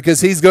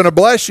because he's going to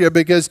bless you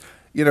because,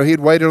 you know, he'd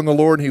waited on the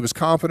Lord and he was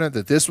confident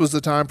that this was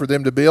the time for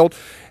them to build.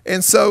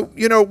 And so,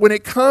 you know, when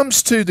it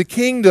comes to the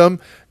kingdom,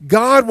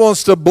 God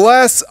wants to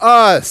bless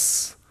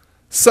us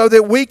so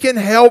that we can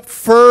help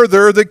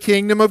further the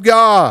kingdom of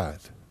God.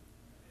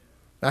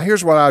 Now,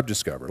 here's what I've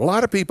discovered. A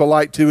lot of people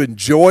like to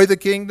enjoy the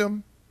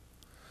kingdom,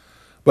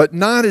 but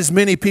not as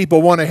many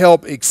people want to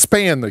help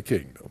expand the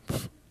kingdom.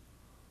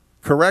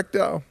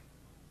 Correcto?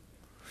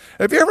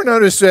 Have you ever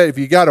noticed that if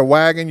you got a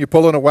wagon, you're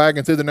pulling a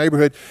wagon through the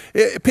neighborhood,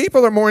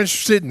 people are more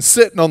interested in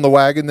sitting on the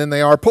wagon than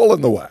they are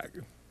pulling the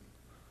wagon.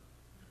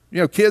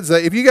 You know, kids,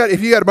 if you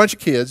got a bunch of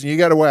kids and you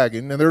got a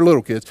wagon and they're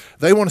little kids,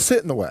 they want to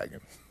sit in the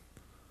wagon.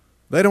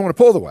 They don't want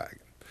to pull the wagon.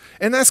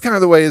 And that's kind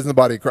of the way it is in the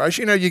body of Christ.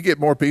 You know, you get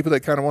more people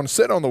that kind of want to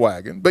sit on the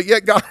wagon, but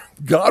yet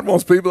God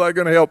wants people that are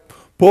going to help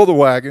pull the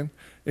wagon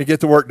and get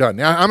the work done.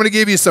 Now, I'm going to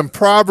give you some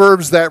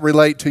proverbs that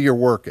relate to your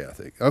work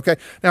ethic, okay?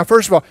 Now,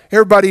 first of all,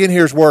 everybody in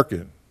here is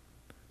working.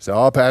 So,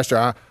 oh,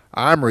 Pastor,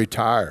 I'm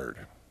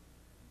retired.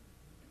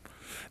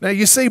 Now,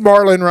 you see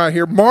Marlon right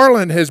here.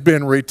 Marlon has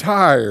been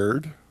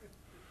retired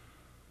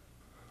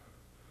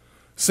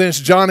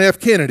since John F.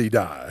 Kennedy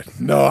died.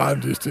 No,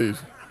 I'm just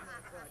teasing.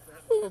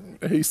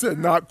 He said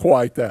not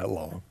quite that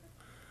long.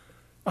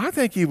 I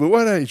think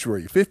what age were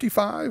you,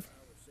 55?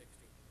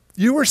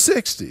 You were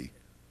 60.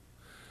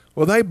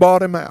 Well, they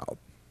bought him out.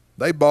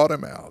 They bought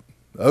him out,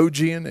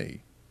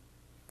 OG&E.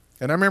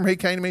 And I remember he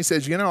came to me and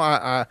says, you know,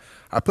 I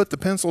put the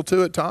pencil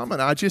to it, Tom,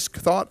 and I just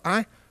thought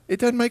it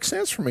doesn't make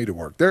sense for me to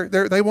work.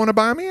 They want to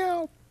buy me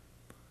out.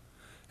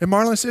 And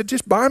Marlon said,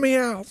 just buy me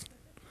out.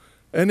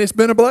 And it's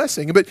been a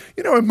blessing. But,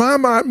 you know, in my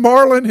mind,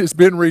 Marlon has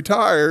been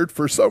retired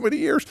for so many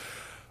years.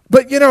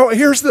 But, you know,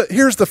 here's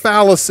the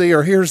fallacy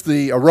or here's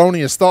the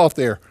erroneous thought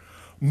there.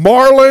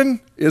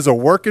 Marlon is a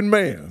working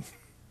man.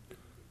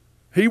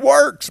 He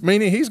works,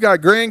 meaning he's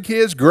got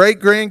grandkids,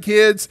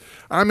 great-grandkids.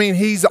 I mean,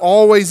 he's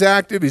always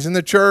active. He's in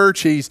the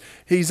church.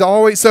 He's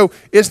always, so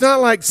it's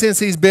not like since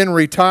he's been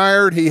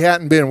retired, he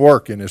hadn't been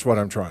working is what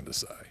I'm trying to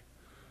say.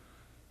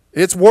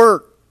 It's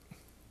work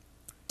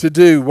to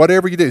do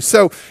whatever you do.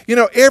 So, you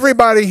know,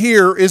 everybody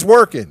here is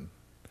working.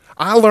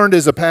 I learned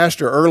as a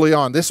pastor early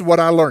on, this is what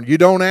I learned. You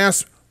don't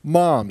ask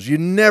moms. You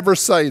never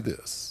say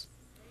this.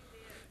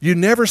 You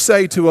never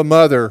say to a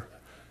mother,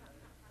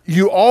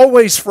 you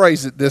always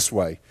phrase it this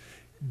way.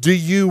 Do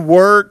you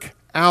work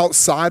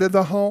outside of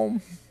the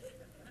home?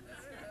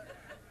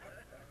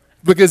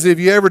 Because if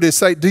you ever just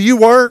say, do you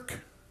work?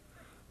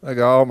 They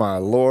go, oh my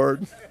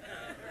Lord.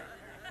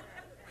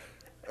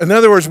 In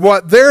other words,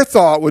 what their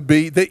thought would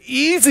be, the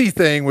easy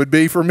thing would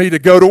be for me to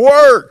go to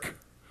work.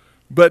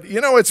 But,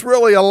 you know, it's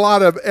really a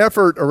lot of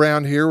effort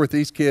around here with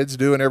these kids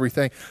doing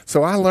everything.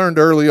 So I learned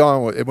early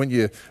on,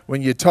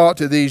 when you talk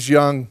to these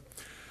young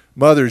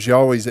mothers, you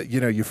always,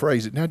 you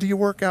phrase it, now, do you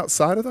work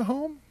outside of the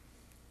home?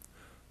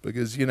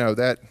 Because, you know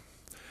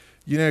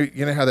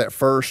how that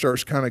fur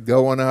starts kind of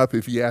going up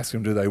if you ask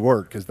them, do they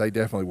work? Because they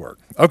definitely work.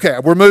 Okay,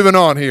 we're moving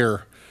on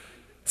here.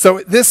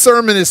 So this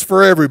sermon is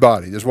for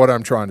everybody, is what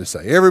I'm trying to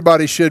say.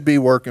 Everybody should be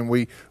working.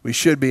 We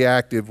should be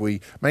active.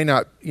 We may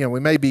not, we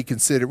may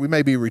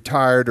be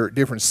retired or at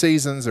different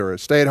seasons or a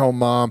stay-at-home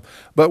mom,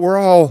 but we're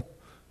all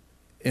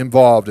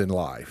involved in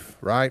life,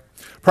 right?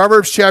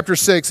 Proverbs chapter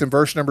 6 and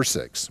verse number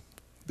 6.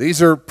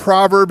 These are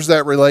proverbs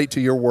that relate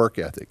to your work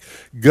ethic.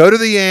 Go to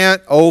the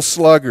ant, O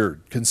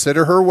sluggard.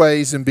 Consider her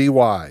ways and be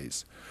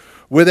wise.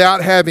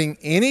 Without having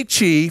any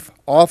chief,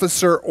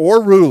 officer,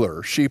 or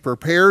ruler, she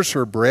prepares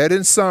her bread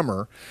in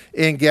summer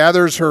and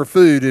gathers her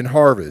food in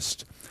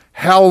harvest.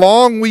 How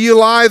long will you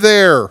lie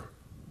there,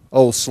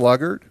 O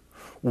sluggard?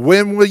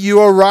 When will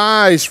you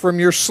arise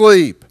from your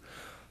sleep?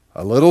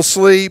 A little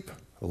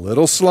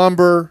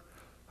slumber,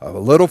 a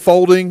little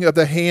folding of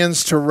the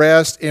hands to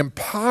rest, and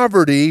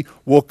poverty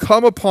will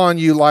come upon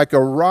you like a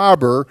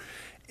robber,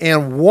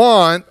 and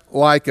want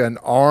like an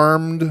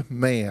armed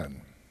man.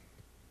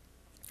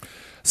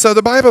 So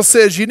the Bible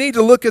says you need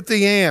to look at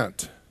the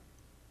ant.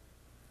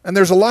 And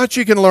there's a lot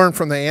you can learn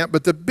from the ant,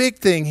 but the big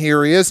thing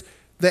here is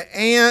the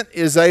ant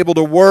is able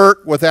to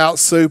work without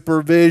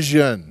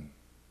supervision.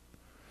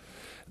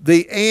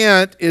 The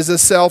ant is a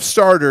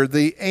self-starter.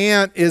 The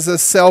ant is a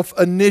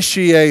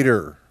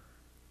self-initiator.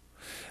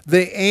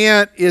 The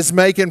ant is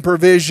making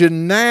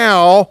provision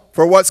now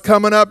for what's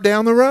coming up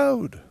down the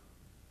road.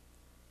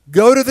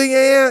 Go to the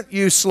ant,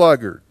 you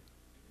sluggard.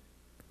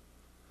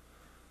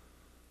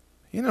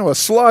 You know, a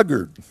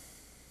sluggard.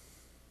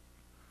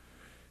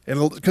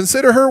 And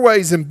consider her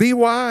ways and be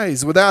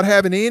wise. Without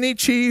having any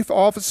chief,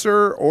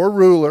 officer, or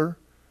ruler,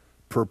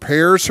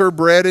 prepares her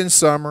bread in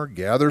summer,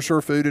 gathers her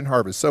food in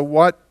harvest. So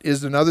what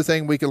is another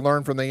thing we can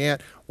learn from the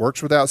ant?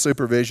 Works without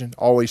supervision,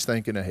 always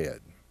thinking ahead.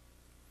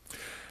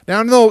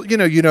 Now,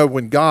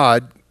 when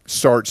God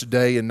starts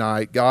day and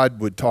night,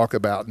 God would talk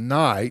about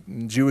night.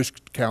 In Jewish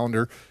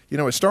calendar,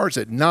 it starts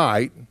at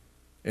night,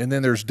 and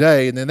then there's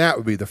day, and then that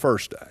would be the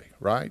first day,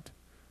 right?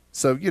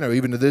 So,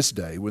 even to this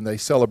day, when they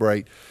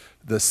celebrate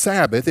the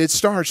Sabbath, it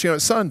starts,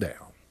 at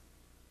sundown.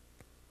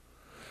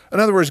 In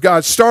other words,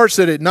 God starts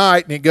it at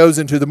night and it goes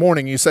into the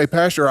morning. You say,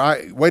 Pastor,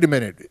 wait a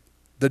minute.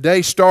 The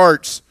day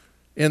starts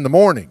in the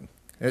morning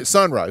at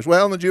sunrise.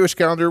 Well, in the Jewish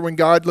calendar, when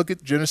God looked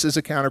at Genesis'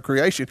 account of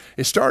creation,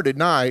 it started at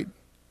night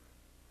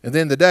and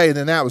then the day, and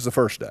then that was the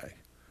first day.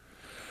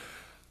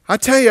 I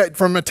tell you,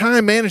 from a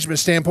time management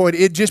standpoint,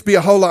 it'd just be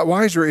a whole lot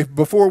wiser if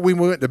before we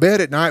went to bed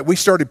at night, we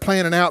started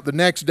planning out the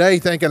next day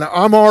thinking,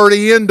 I'm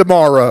already in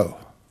tomorrow.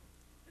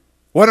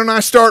 Why don't I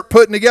start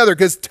putting together?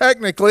 Because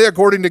technically,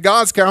 according to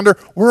God's calendar,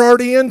 we're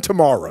already in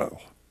tomorrow.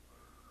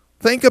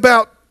 Think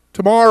about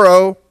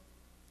tomorrow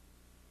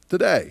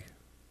today.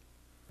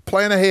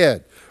 Plan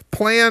ahead.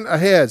 Plan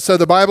ahead. So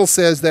the Bible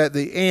says that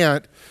the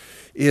ant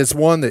is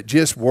one that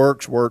just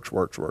works.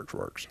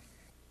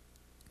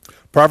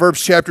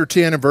 Proverbs chapter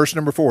 10 and verse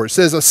number 4. It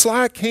says, a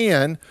slack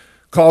hand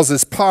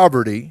causes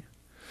poverty,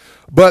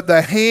 but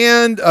the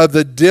hand of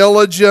the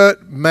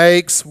diligent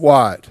makes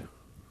what?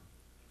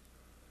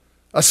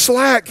 A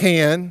slack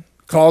hand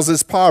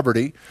causes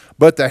poverty,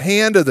 but the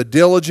hand of the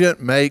diligent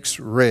makes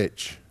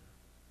rich.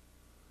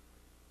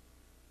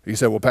 You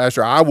say, well,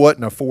 Pastor, I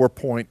wasn't a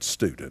 4-point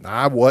student.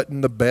 I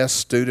wasn't the best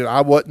student. I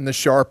wasn't the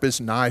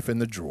sharpest knife in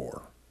the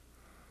drawer.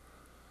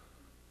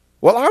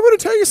 Well, I want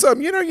to tell you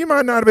something. You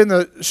might not have been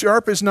the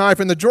sharpest knife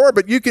in the drawer,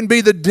 but you can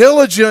be the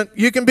diligent.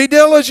 You can be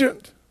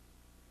diligent.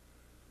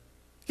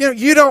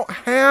 You don't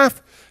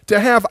have to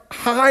have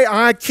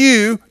high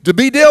IQ to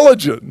be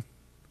diligent.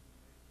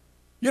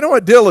 You know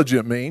what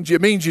diligent means?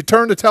 It means you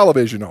turn the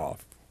television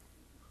off.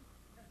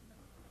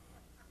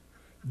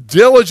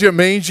 Diligent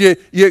means you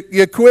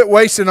quit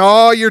wasting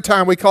all your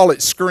time. We call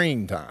it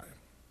screen time.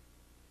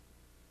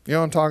 You know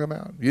what I'm talking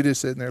about? You're just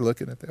sitting there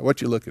looking at that.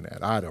 What you looking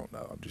at? I don't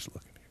know. I'm just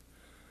looking here.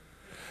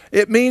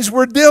 It means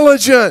we're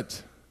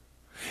diligent.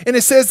 And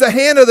it says the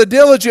hand of the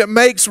diligent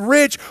makes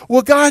rich.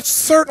 Well, God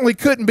certainly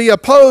couldn't be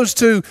opposed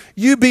to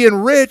you being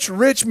rich,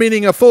 rich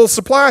meaning a full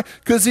supply,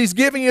 because he's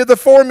giving you the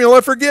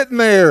formula for getting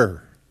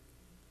there.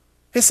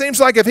 It seems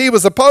like if he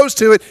was opposed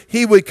to it,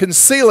 he would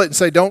conceal it and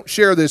say, don't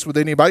share this with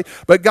anybody.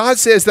 But God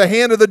says the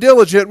hand of the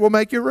diligent will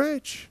make you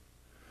rich.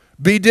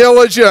 Be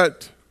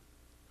diligent.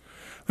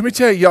 Let me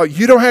tell you, y'all,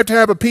 you don't have to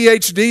have a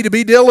PhD to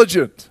be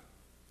diligent.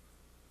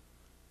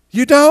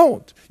 You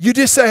don't. You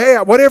just say, hey,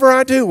 whatever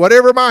I do,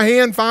 whatever my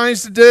hand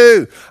finds to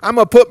do, I'm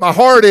going to put my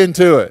heart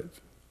into it.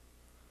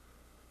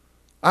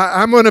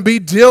 I'm going to be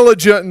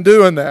diligent in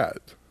doing that.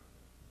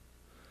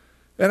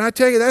 And I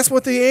tell you, that's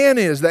what the ant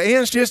is. The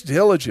ant's just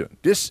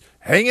diligent. Just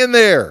hang in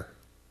there.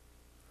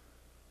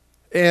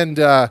 And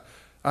we're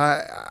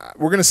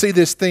going to see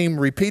this theme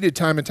repeated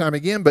time and time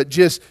again, but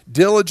just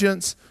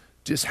diligence,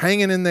 just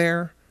hanging in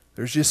there.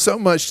 There's just so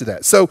much to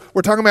that. So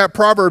we're talking about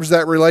Proverbs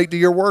that relate to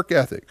your work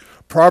ethic.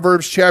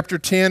 Proverbs chapter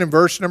 10 and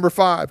verse number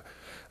 5.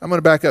 I'm going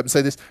to back up and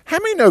say this. How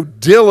many know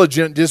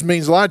diligent just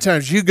means a lot of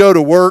times you go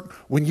to work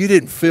when you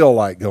didn't feel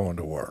like going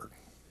to work?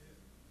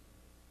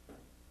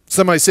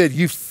 Somebody said,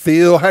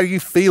 how are you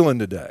feeling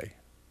today?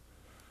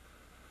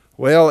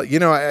 Well,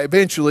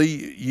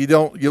 eventually you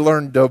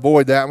learn to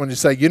avoid that one and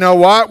say, you know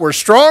what? We're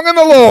strong in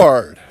the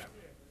Lord.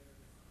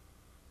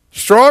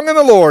 Strong in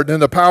the Lord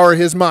and the power of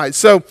his might.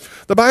 So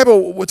the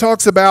Bible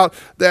talks about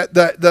that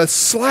the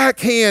slack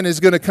hand is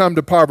going to come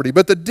to poverty,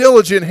 but the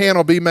diligent hand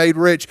will be made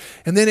rich.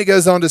 And then it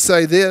goes on to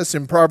say this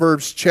in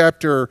Proverbs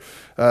chapter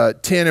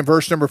 10 and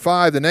verse number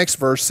 5. The next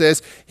verse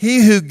says,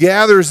 he who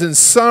gathers in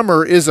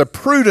summer is a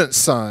prudent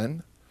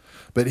son,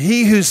 but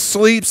he who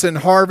sleeps in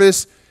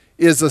harvest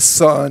is a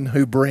son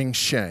who brings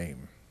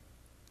shame.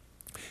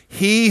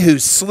 He who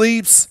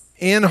sleeps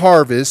in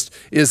harvest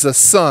is a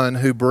son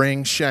who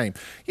brings shame.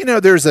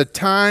 There's a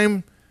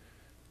time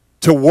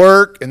to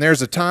work and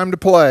there's a time to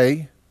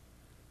play,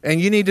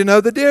 and you need to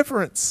know the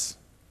difference.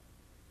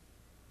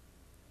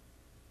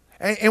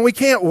 And we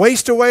can't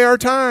waste away our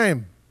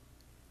time.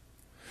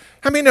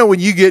 How many know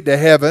when you get to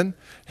heaven,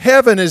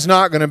 heaven is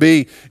not going to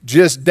be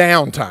just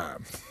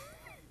downtime?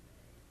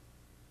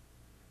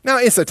 Now,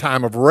 it's a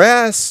time of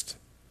rest.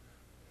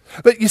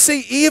 But you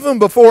see, even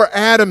before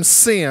Adam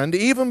sinned,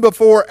 even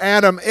before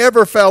Adam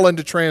ever fell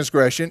into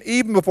transgression,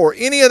 even before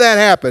any of that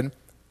happened,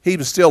 he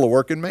was still a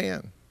working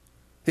man.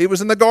 He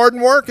was in the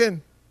garden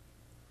working.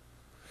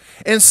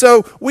 And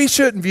so we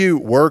shouldn't view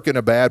work in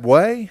a bad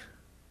way.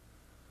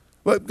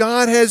 But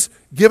God has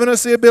given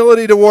us the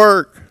ability to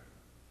work.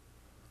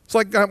 It's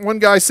like one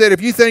guy said,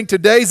 if you think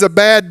today's a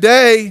bad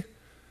day,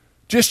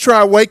 just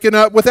try waking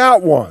up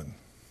without one.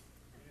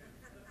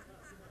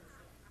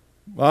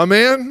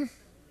 Amen?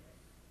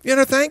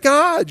 Thank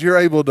God you're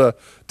able to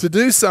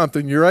do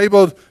something. You're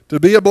able to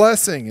be a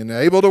blessing and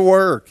able to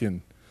work.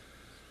 And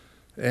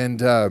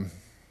I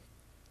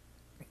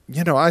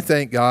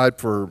thank God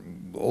for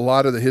a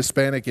lot of the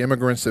Hispanic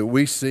immigrants that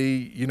we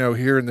see,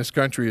 here in this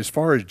country as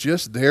far as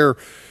just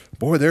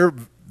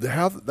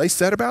how they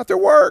set about their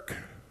work.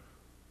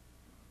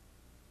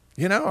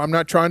 I'm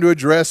not trying to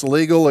address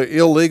legal or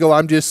illegal.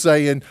 I'm just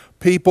saying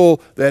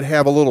people that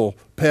have a little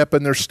pep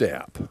in their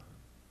step.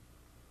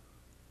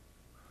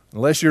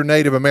 Unless you're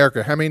Native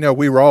American, how many know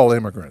we were all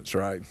immigrants,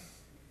 right?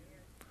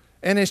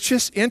 And it's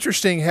just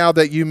interesting how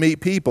that you meet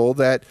people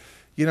that,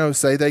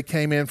 say they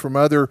came in from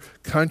other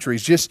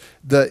countries. Just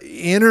the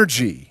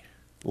energy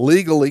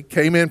legally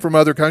came in from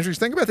other countries.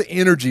 Think about the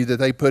energy that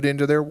they put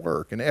into their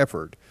work and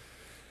effort.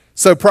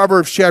 So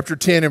Proverbs chapter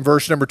 10 and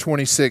verse number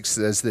 26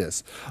 says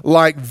this,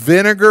 like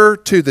vinegar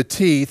to the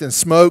teeth and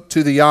smoke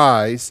to the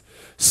eyes,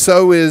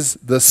 so is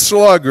the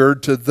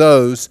sluggard to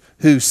those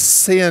who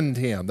send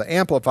him. The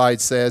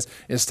Amplified says,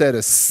 instead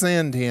of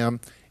send him,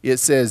 it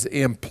says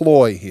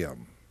employ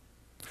him.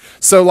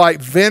 So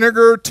like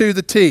vinegar to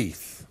the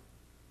teeth.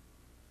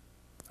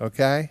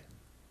 Okay?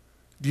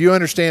 Do you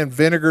understand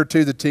vinegar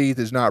to the teeth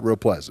is not real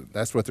pleasant?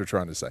 That's what they're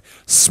trying to say.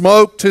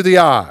 Smoke to the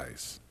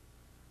eyes.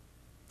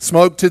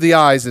 Smoke to the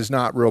eyes is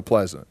not real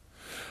pleasant.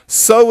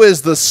 So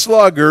is the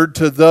sluggard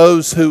to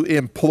those who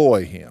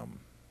employ him.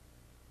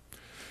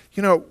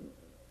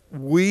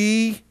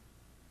 We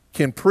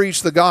can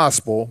preach the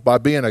gospel by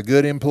being a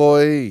good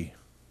employee.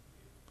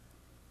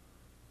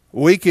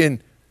 We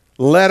can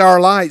let our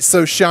light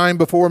so shine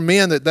before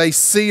men that they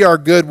see our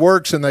good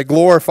works and they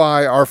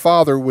glorify our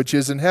Father which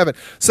is in heaven.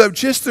 So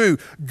just through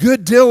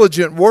good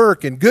diligent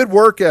work and good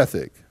work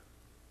ethic,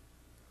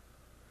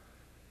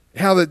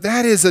 how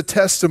that is a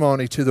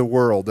testimony to the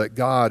world that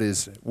God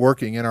is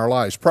working in our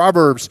lives.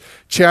 Proverbs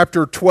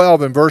chapter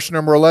 12 and verse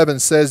number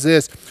 11 says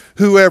this,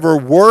 whoever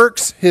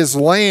works his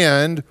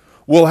land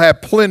will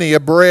have plenty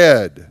of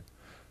bread,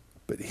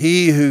 but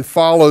he who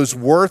follows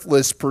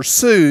worthless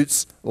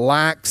pursuits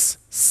lacks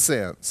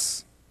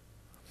sense.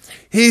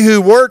 He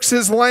who works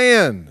his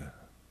land.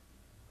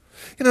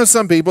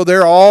 Some people,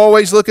 they're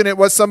always looking at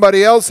what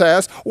somebody else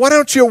has. Why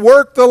don't you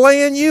work the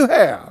land you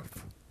have?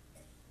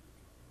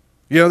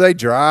 They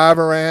drive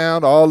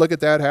around, look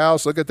at that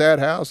house, look at that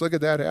house, look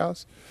at that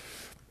house.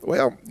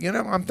 Well,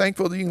 I'm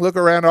thankful that you can look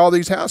around all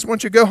these houses. Why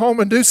don't you go home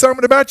and do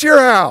something about your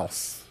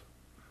house?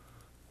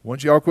 Why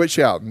don't you all quit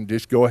shouting?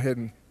 Just go ahead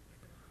and...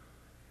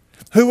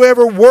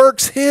 Whoever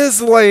works his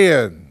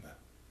land,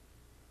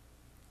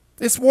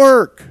 it's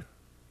work,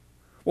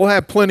 will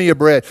have plenty of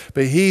bread.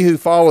 But he who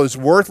follows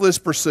worthless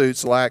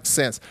pursuits lacks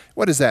sense.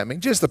 What does that mean?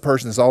 Just the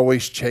person that's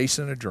always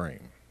chasing a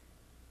dream.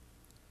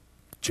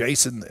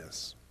 Chasing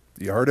this.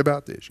 You heard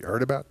about this. You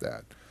heard about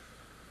that.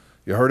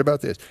 You heard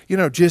about this.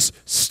 Just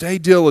stay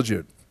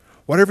diligent.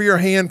 Whatever your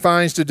hand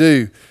finds to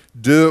do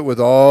it with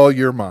all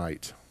your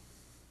might.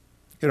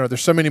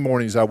 There's so many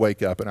mornings I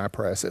wake up and I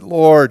pray. I said,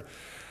 Lord,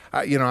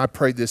 I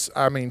prayed this.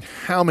 How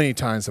many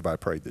times have I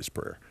prayed this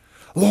prayer?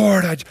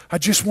 Lord, I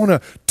just want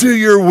to do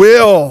your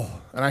will.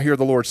 And I hear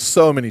the Lord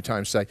so many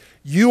times say,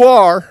 you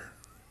are.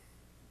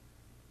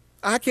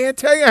 I can't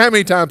tell you how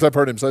many times I've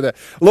heard him say that.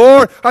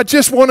 Lord, I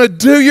just want to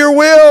do your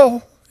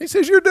will. He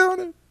says, you're doing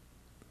it.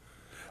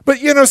 But,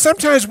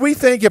 sometimes we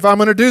think if I'm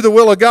going to do the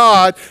will of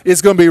God,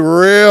 it's going to be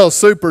real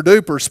super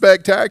duper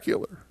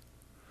spectacular.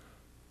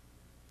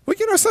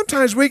 Well,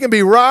 sometimes we can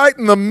be right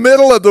in the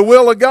middle of the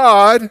will of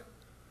God,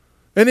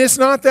 and it's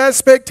not that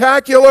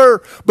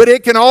spectacular, but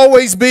it can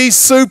always be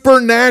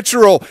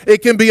supernatural.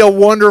 It can be a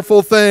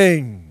wonderful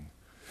thing.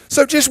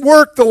 So just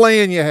work the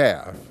land you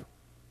have.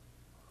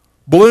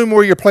 Bloom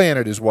where you're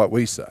planted is what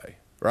we say,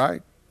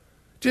 right?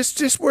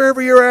 Just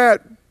wherever you're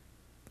at.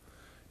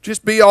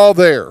 Just be all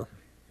there.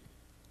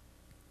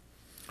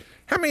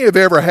 How many have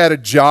ever had a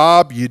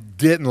job you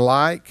didn't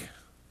like?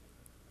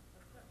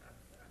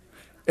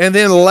 And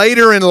then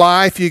later in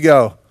life you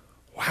go,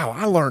 wow,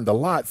 I learned a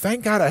lot.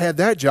 Thank God I had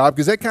that job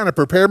because that kind of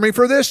prepared me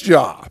for this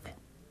job. Have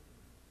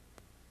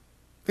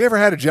you ever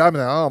had a job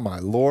and oh my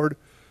Lord,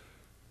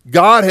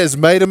 God has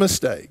made a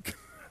mistake.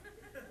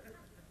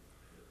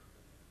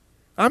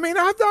 I mean,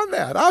 I've done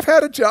that. I've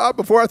had a job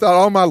before I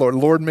thought, oh my Lord, the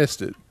Lord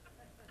missed it.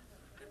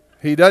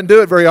 He doesn't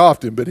do it very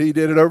often, but he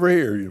did it over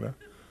here,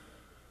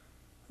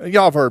 And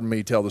y'all have heard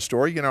me tell the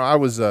story. I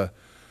was, when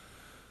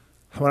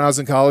I was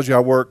in college, I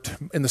worked,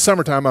 in the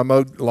summertime I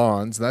mowed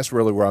lawns, and that's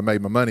really where I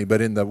made my money.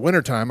 But in the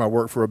wintertime, I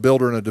worked for a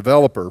builder and a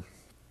developer.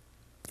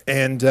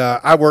 And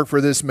I worked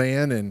for this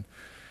man,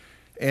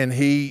 and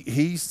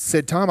he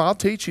said, Tom, I'll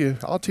teach you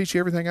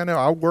everything I know.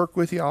 I'll work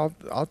with you.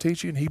 I'll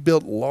teach you. And he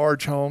built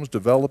large homes,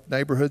 developed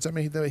neighborhoods. I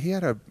mean, he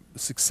had a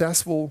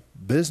successful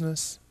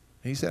business.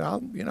 He said,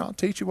 I'll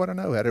teach you what I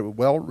know. Had it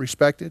well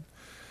respected.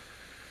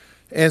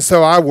 And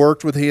so I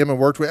worked with him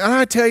and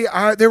I tell you,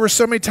 there were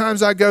so many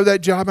times I go to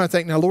that job and I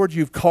think, now Lord,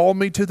 you've called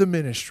me to the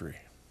ministry.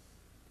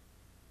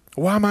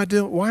 Why am I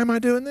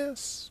doing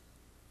this?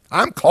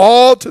 I'm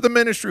called to the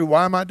ministry.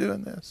 Why am I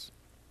doing this?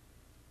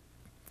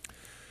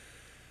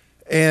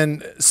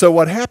 And so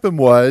what happened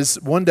was,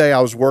 one day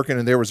I was working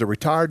and there was a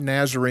retired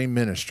Nazarene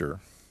minister.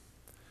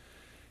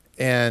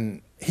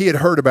 And he had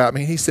heard about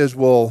me. He says,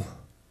 well,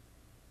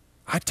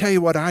 I tell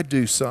you what I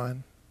do,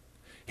 son.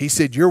 He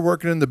said, you're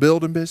working in the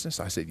building business?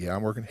 I said, yeah,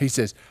 I'm working. He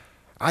says,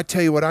 I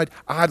tell you what,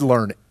 I'd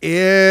learn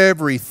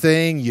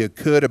everything you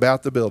could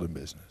about the building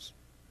business.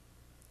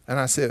 And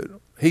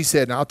he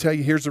said, and I'll tell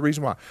you, here's the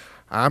reason why.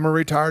 I'm a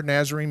retired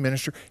Nazarene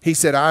minister. He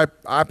said, I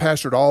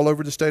pastored all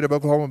over the state of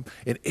Oklahoma,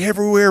 and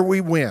everywhere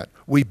we went,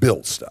 we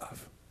built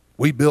stuff.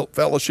 We built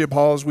fellowship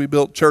halls, we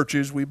built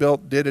churches,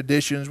 did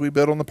additions, we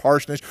built on the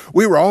parsonage.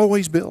 We were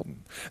always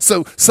building.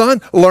 So,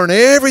 son, learn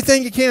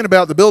everything you can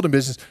about the building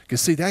business,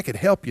 because, see, that could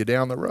help you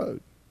down the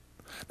road.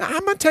 Now,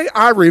 I'm going to tell you,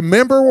 I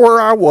remember where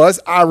I was.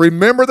 I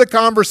remember the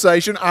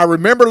conversation. I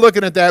remember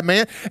looking at that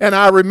man, and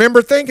I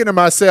remember thinking to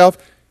myself,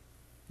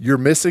 you're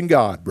missing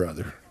God,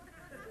 brother.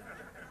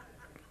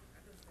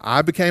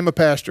 I became a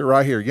pastor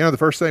right here. One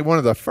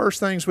of the first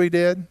things we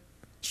did,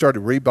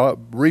 started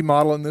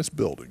remodeling this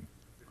building.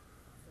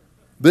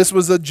 This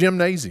was a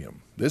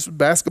gymnasium. This was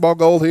basketball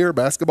goal here,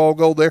 basketball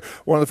goal there.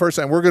 One of the first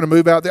things, we're going to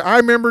move out there. I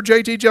remember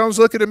J.T. Jones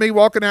looking at me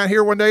walking out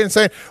here one day and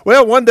saying,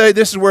 well, one day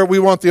this is where we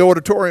want the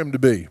auditorium to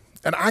be.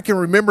 And I can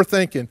remember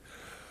thinking,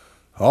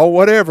 oh,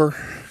 whatever,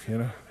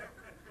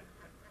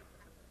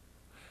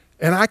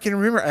 And I can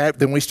remember,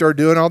 then we started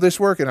doing all this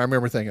work, and I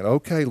remember thinking,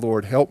 okay,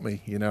 Lord, help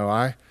me,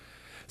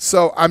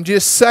 So I'm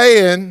just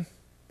saying,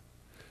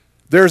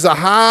 there's a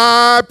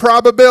high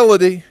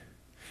probability,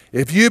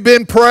 if you've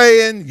been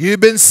praying, you've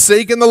been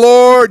seeking the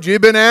Lord,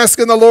 you've been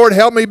asking the Lord,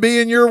 help me be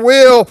in your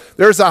will,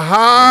 there's a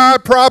high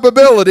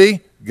probability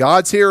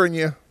God's hearing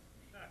you.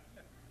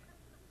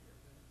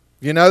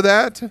 You know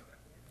that?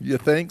 You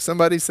think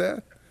somebody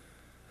said?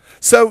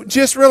 So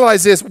just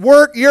realize this,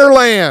 work your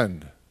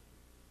land.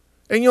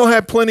 And you'll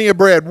have plenty of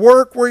bread.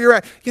 Work where you're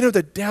at.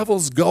 The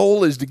devil's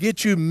goal is to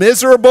get you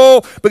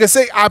miserable. Because,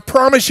 see, I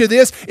promise you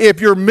this, if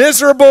you're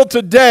miserable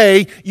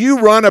today, you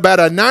run about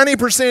a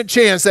 90%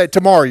 chance that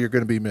tomorrow you're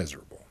going to be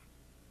miserable.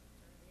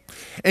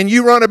 And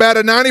you run about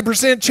a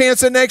 90%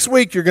 chance that next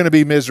week you're going to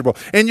be miserable.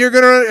 And you're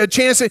going to run a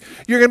chance that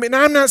you're going to be,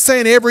 now I'm not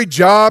saying every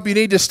job you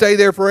need to stay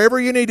there forever.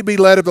 You need to be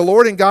led of the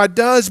Lord, and God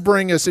does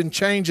bring us and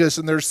change us,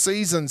 and there's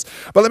seasons.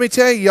 But let me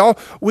tell you, y'all,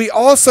 we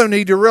also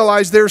need to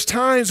realize there's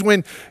times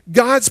when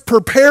God's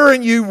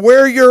preparing you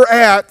where you're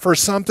at for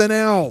something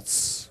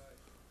else.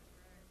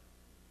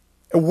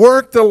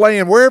 Work the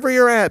land, wherever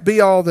you're at, be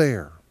all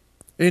there.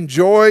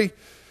 Enjoy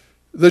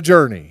the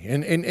journey,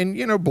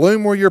 and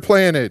bloom where you're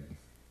planted.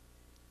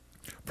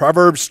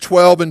 Proverbs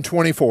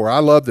 12:24. I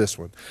love this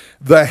one.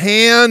 The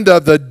hand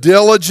of the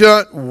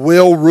diligent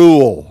will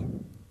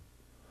rule,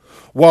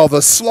 while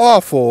the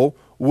slothful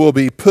will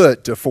be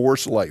put to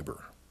forced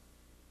labor.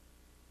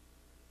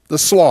 The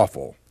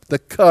slothful, the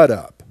cut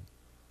up,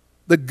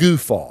 the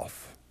goof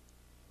off.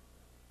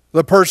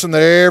 The person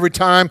that every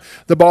time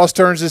the boss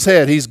turns his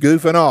head, he's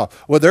goofing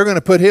off. Well, they're going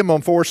to put him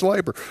on forced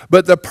labor.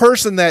 But the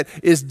person that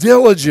is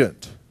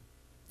diligent,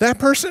 that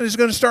person is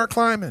going to start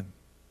climbing.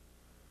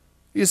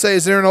 You say,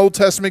 is there an Old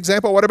Testament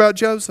example? What about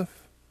Joseph?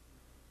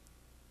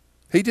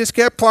 He just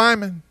kept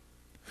climbing.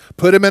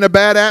 Put him in a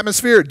bad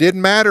atmosphere, it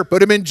didn't matter.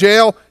 Put him in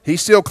jail, he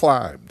still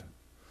climbed.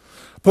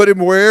 Put him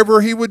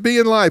wherever he would be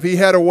in life. He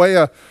had a way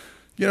of,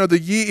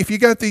 if you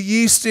got the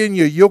yeast in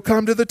you, you'll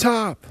come to the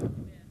top.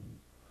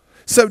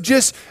 So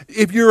just,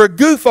 if you're a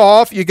goof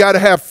off, you got to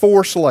have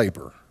forced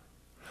labor.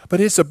 But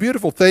it's a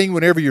beautiful thing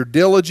whenever you're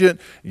diligent,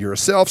 you're a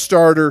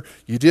self-starter,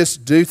 you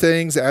just do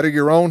things out of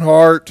your own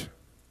heart.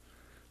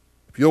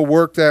 If you'll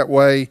work that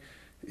way,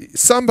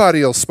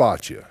 somebody will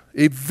spot you.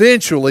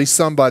 Eventually,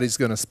 somebody's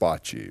going to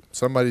spot you.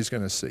 Somebody's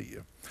going to see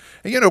you.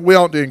 And we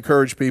ought to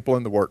encourage people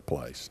in the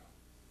workplace.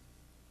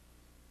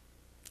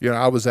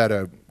 I was at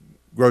a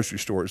grocery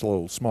store. It's a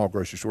little small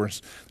grocery store.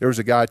 There was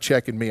a guy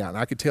checking me out, and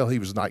I could tell he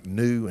was like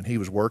new, and he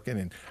was working,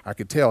 and I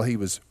could tell he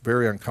was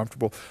very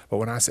uncomfortable. But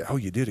when I said, "Oh,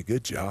 you did a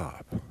good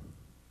job," I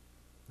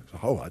said,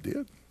 "Oh, I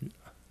did."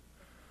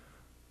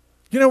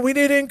 We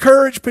need to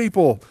encourage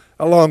people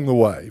along the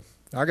way.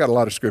 I got a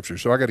lot of scripture,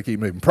 so I got to keep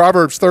moving.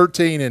 Proverbs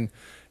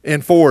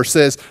 13:4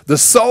 says, "The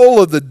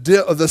soul of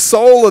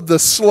the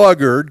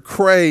sluggard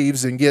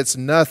craves and gets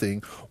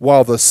nothing,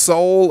 while the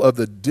soul of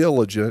the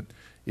diligent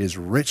is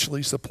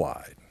richly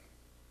supplied."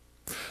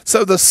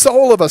 So the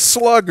soul of a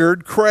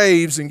sluggard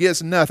craves and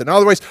gets nothing. In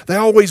other words, they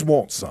always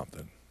want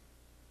something,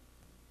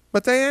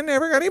 but they ain't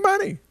never got any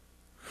money.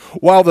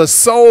 While the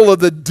soul of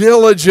the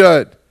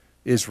diligent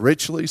is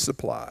richly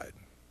supplied.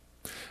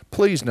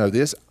 Please know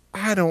this.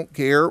 I don't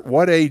care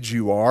what age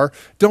you are.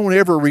 Don't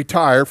ever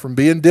retire from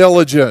being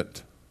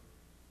diligent.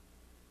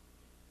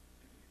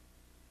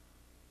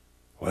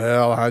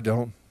 Well, I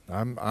don't.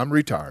 I'm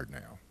retired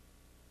now.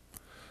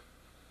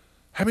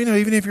 How many know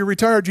even if you're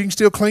retired, you can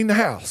still clean the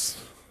house?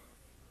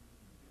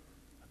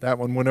 That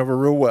one went over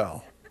real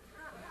well.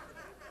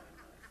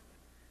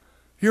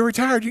 You're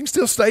retired, you can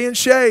still stay in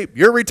shape.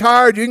 You're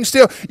retired,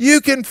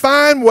 you can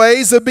find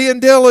ways of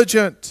being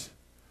diligent.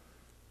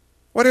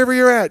 Whatever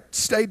you're at,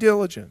 stay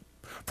diligent.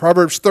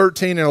 Proverbs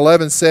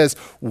 13:11 says,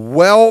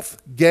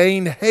 "Wealth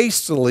gained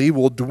hastily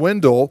will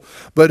dwindle,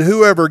 but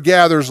whoever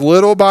gathers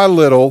little by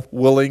little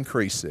will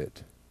increase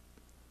it."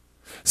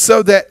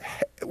 So that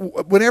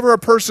whenever a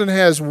person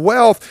has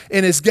wealth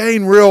and is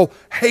gained real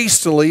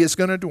hastily, it's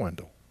going to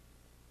dwindle.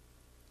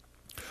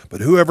 But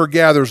whoever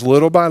gathers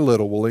little by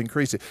little will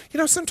increase it.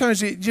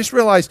 Sometimes you just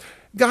realize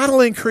God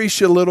will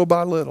increase you little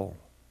by little.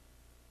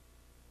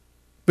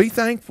 Be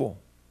thankful.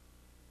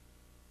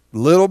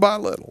 Little by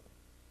little.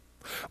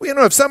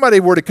 Well, if somebody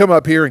were to come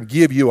up here and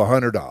give you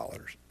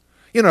 $100,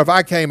 if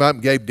I came up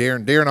and gave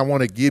Darren, I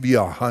want to give you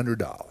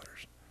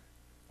 $100.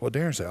 Well,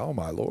 Darren said, "Oh,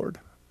 my Lord,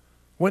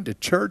 went to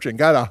church and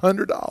got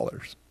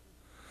 $100.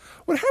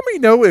 Well, how many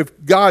know if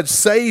God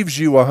saves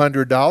you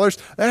 $100,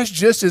 that's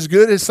just as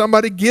good as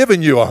somebody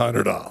giving you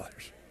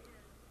 $100?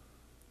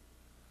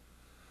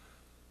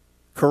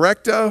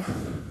 Correcto?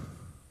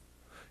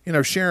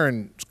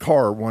 Sharon's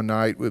car one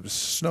night, it was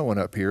snowing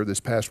up here this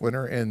past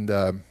winter, and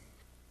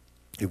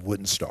it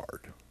wouldn't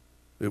start.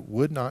 It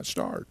would not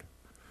start.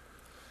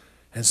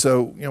 And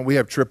so, we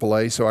have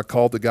AAA, so I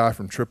called the guy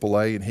from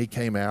AAA, and he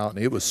came out,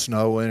 and it was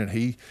snowing, and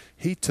he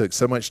took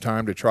so much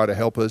time to try to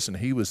help us, and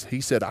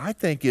he said, "I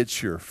think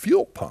it's your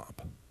fuel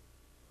pump."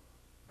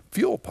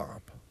 Fuel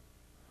pump.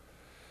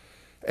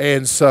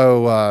 And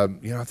so, I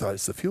thought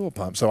it's the fuel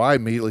pump. So I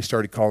immediately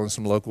started calling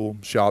some local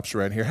shops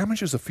around here. How much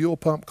does a fuel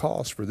pump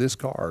cost for this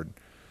car? And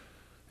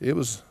it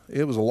was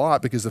a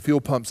lot because the fuel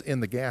pump's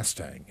in the gas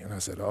tank. And I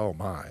said, "Oh,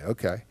 my,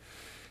 okay."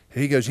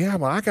 He goes, "Yeah,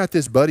 well, I got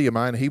this buddy of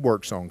mine, he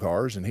works on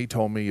cars, and he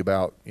told me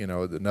about,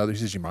 another." He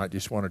says, "You might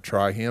just want to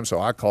try him." So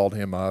I called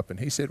him up,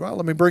 and he said, "Well,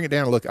 let me bring it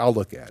down and look. I'll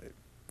look at it."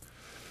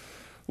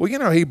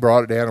 Well, he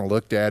brought it down and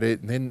looked at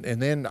it, and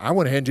then I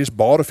went ahead and just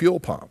bought a fuel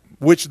pump,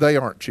 which they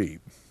aren't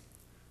cheap.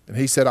 And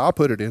he said, "I'll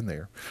put it in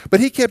there." But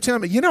he kept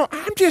telling me,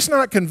 "I'm just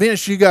not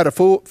convinced you got a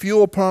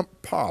fuel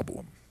pump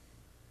problem.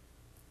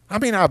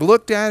 I've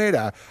looked at it.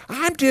 I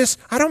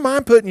don't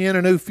mind putting you in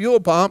a new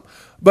fuel pump,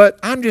 but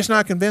I'm just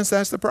not convinced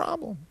that's the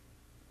problem."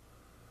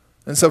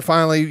 And so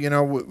finally,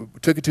 we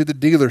took it to the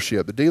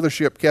dealership. The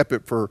dealership kept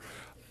it for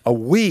a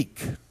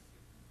week,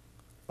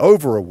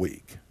 over a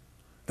week.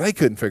 They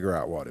couldn't figure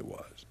out what it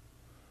was.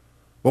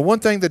 But one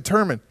thing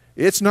determined,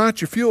 it's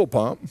not your fuel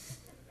pump.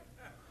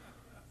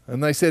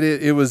 And they said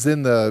it was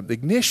in the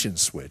ignition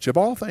switch. Of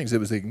all things, it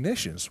was the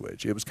ignition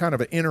switch. It was kind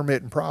of an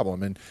intermittent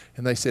problem. And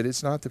they said,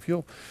 "It's not the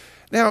fuel."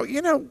 Now,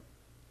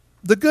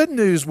 the good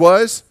news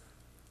was,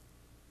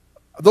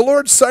 the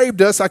Lord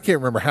saved us. I can't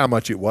remember how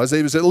much it was.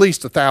 It was at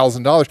least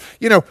 $1,000.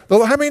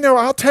 How many know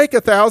I'll take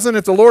 1,000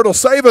 if the Lord will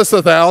save us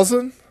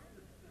 1,000?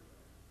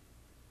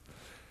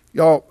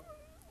 Y'all,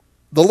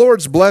 the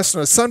Lord's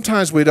blessing us.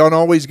 Sometimes we don't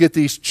always get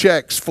these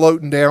checks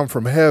floating down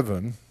from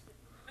heaven.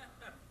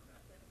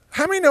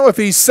 How many know if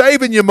He's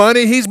saving you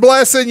money, He's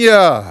blessing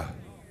you?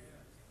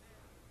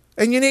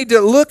 And you need to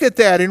look at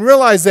that and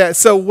realize that.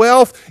 So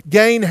wealth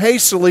gained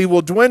hastily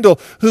will dwindle.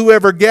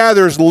 Whoever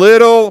gathers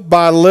little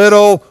by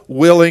little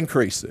will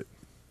increase it.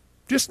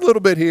 Just a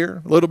little bit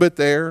here, a little bit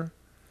there,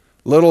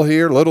 little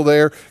here, little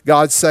there.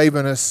 God's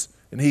saving us,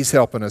 And he's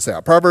helping us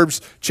out.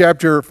 Proverbs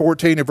chapter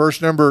 14 and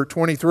verse number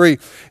 23.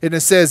 And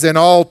it says, in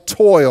all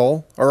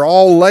toil or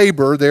all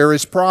labor there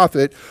is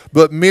profit,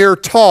 but mere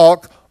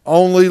talk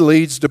only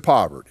leads to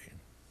poverty.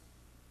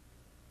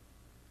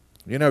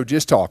 You know,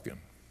 just talking.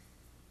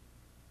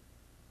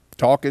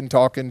 Talking.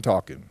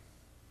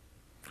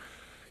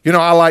 You know,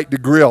 I like to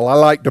grill. I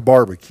like to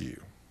barbecue.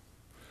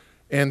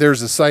 And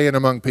there's a saying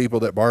among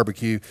people that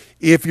barbecue,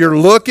 if you're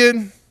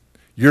looking,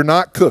 you're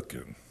not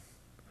cooking.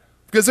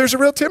 Because there's a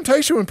real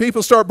temptation when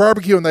people start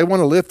barbecuing, they want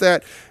to lift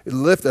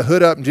the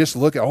hood up and just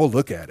look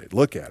at it.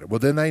 Well,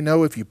 then they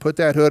know if you put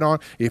that hood on,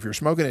 if you're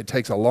smoking, it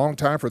takes a long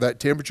time for that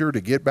temperature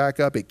to get back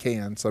up. It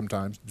can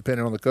sometimes,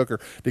 depending on the cooker,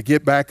 to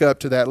get back up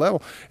to that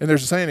level. And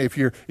there's a saying, if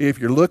you're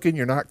looking,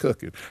 you're not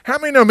cooking. How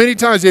many know many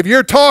times if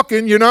you're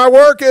talking, you're not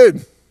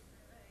working?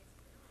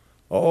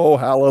 Oh,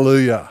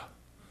 hallelujah.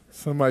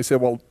 Somebody said,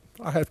 well,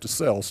 I have to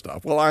sell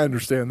stuff. Well, I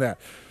understand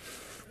that.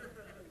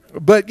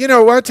 But, you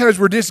know, a lot of times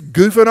we're just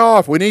goofing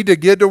off. We need to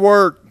get to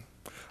work.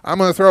 I'm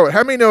going to throw it.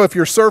 How many know if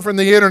you're surfing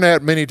the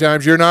internet many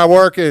times, you're not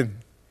working?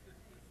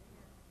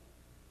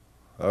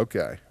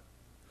 Okay.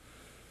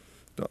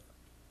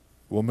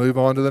 We'll move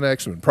on to the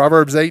next one.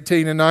 Proverbs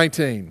 18 and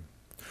 19.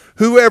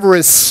 Whoever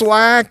is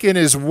slack in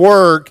his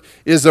work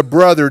is a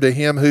brother to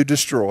him who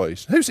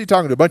destroys. Who's he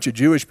talking to? A bunch of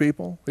Jewish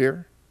people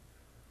here?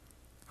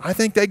 I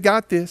think they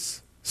got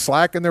this.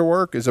 Slack in their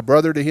work is a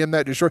brother to him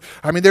that destroys.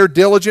 I mean, they're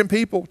diligent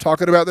people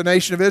talking about the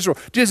nation of Israel.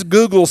 Just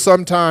Google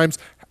sometimes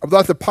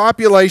what the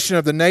population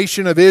of the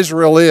nation of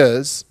Israel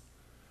is,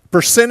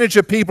 percentage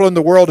of people in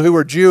the world who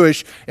are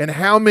Jewish, and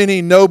how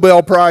many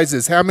Nobel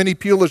Prizes, how many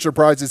Pulitzer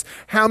Prizes,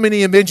 how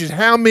many inventions,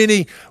 how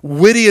many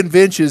witty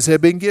inventions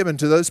have been given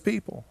to those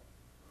people.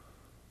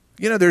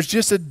 You know, there's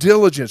just a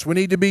diligence. We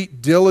need to be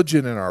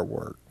diligent in our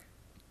work.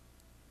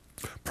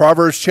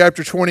 Proverbs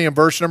chapter 20 and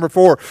verse number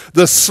 4.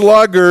 The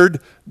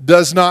sluggard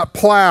does not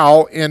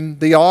plow in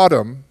the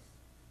autumn.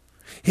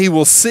 He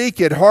will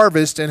seek at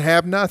harvest and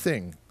have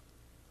nothing.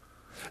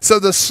 So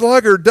the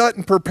sluggard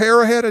doesn't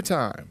prepare ahead of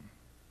time.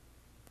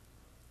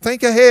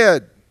 Think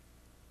ahead.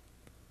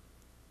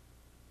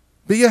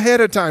 Be ahead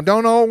of time.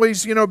 Don't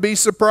always, be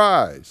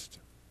surprised.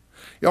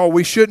 Y'all,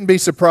 we shouldn't be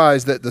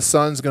surprised that the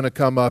sun's going to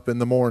come up in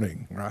the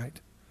morning,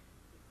 right?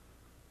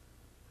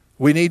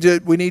 We need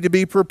to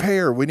be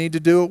prepared. We need to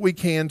do what we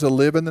can to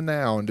live in the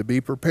now and to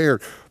be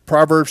prepared.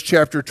 Proverbs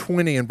chapter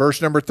 20 and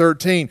verse number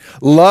 13.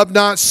 Love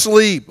not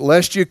sleep,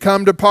 lest you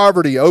come to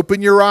poverty.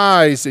 Open your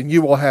eyes, and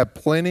you will have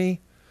plenty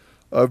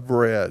of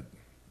bread.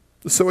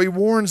 So he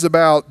warns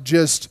about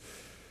just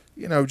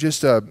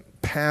a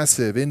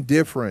passive,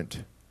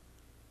 indifferent,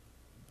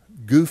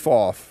 goof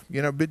off,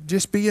 but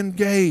just be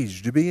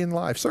engaged, to be in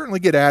life. Certainly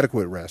get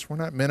adequate rest. We're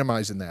not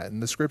minimizing that.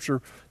 And the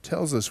scripture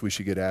tells us we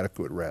should get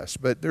adequate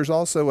rest. But there's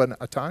also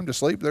a time to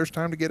sleep. There's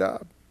time to get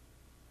up.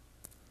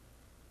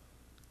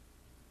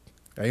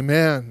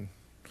 Amen.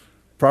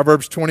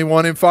 Proverbs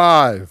 21 and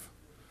 5.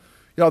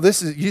 Y'all,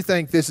 you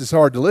think this is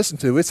hard to listen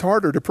to. It's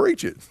harder to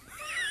preach it.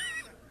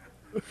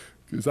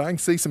 Because I can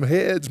see some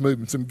heads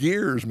moving, some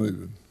gears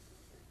moving.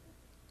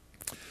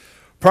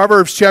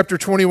 Proverbs chapter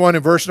 21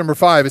 and verse number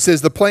 5, it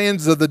says, the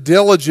plans of the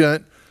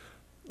diligent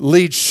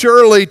lead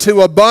surely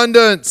to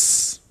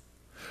abundance,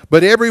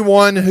 but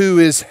everyone who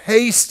is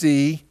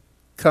hasty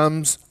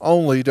comes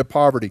only to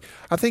poverty.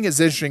 I think it's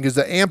interesting because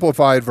the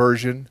Amplified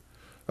version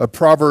of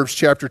Proverbs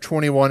chapter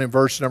 21 and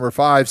verse number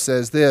 5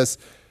 says this,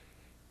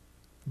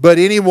 but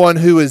anyone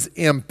who is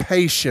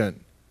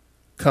impatient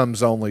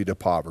comes only to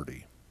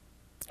poverty.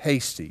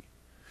 Hasty.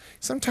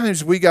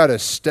 Sometimes we got to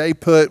stay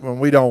put when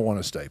we don't want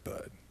to stay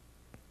put.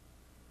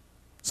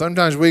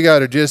 Sometimes we got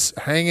to just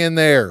hang in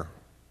there.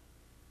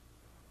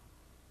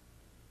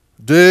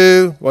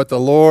 Do what the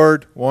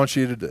Lord wants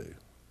you to do.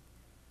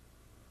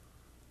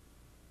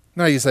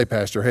 Now you say,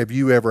 Pastor, have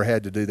you ever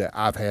had to do that?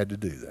 I've had to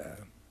do that.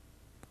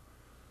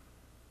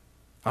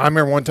 I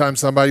remember one time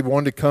somebody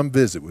wanted to come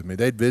visit with me.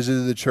 They'd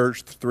visited the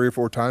church 3 or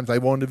 4 times. They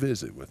wanted to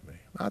visit with me.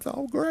 I thought,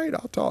 oh, great,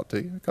 I'll talk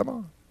to you. Come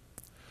on.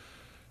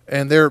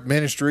 And their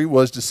ministry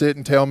was to sit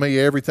and tell me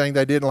everything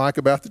they didn't like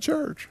about the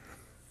church.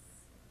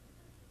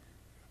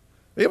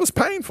 It was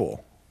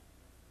painful.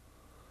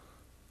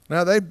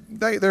 Now they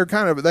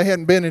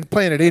hadn't been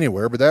planted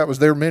anywhere, but that was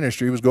their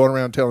ministry, was going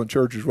around telling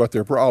churches what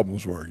their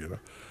problems were, And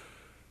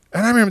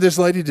I remember this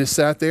lady just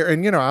sat there,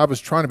 and I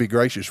was trying to be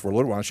gracious for a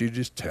little while. She was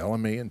just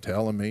telling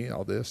me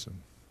all this,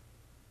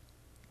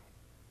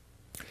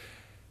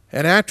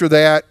 and after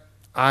that,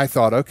 I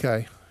thought,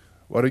 okay,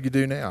 what do you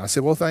do now? I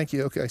said, well, thank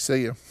you. Okay,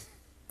 see you.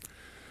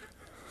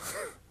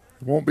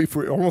 I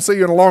won't see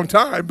you in a long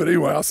time, but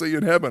anyway, I'll see you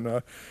in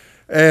heaven.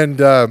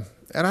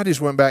 And I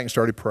just went back and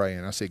started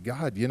praying. I said,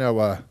 God,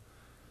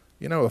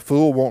 a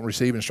fool won't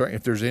receive instruction.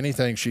 If there's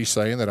anything she's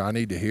saying that I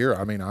need to hear,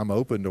 I'm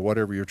open to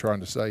whatever you're trying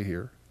to say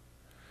here.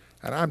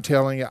 And I'm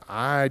telling you,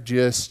 I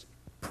just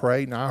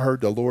prayed, and I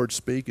heard the Lord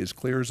speak as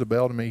clear as a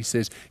bell to me. He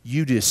says,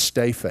 you just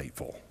stay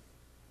faithful.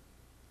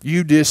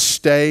 You just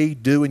stay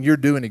doing, you're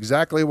doing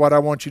exactly what I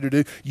want you to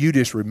do. You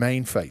just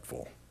remain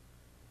faithful.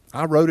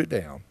 I wrote it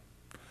down.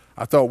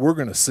 I thought we're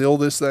going to seal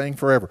this thing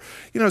forever.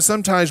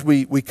 Sometimes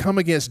we come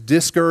against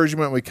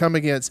discouragement. We come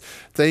against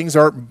things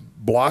aren't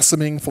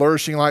blossoming,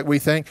 flourishing like we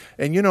think.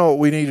 And you know what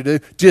we need to do?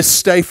 Just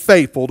stay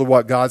faithful to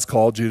what God's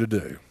called you to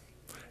do.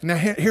 Now,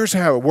 here's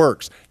how it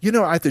works.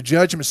 At the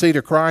judgment seat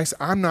of Christ,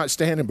 I'm not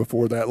standing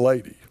before that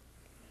lady.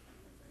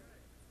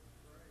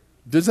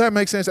 Does that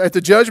make sense? At the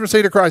judgment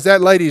seat of Christ,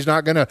 that lady's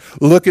not going to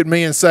look at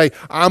me and say,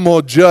 I'm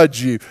going to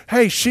judge you.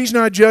 Hey, she's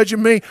not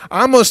judging me.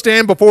 I'm going to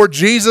stand before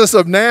Jesus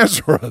of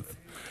Nazareth.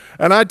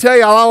 And I tell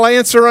you, I'll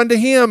answer unto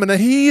him. And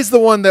he's the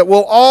one that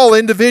will all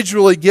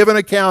individually give an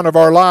account of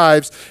our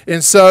lives.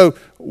 And so,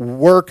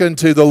 work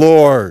unto the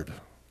Lord.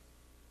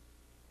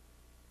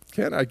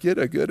 Can I get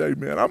a good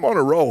amen? I'm on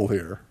a roll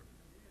here.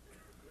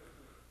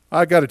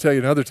 I got to tell you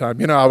another time.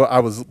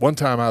 One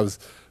time I was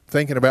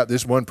thinking about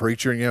this one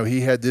preacher, and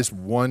he had this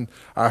one,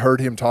 I heard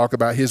him talk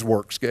about his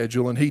work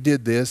schedule, and he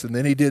did this, and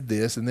then he did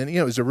this, and then,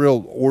 it was a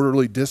real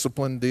orderly,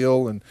 disciplined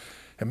deal, and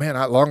man,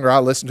 the longer I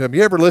listened to him,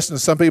 you ever listen to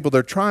some people,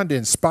 they're trying to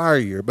inspire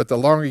you, but the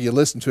longer you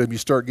listen to him, you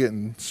start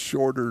getting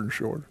shorter and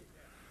shorter.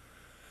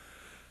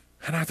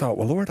 And I thought,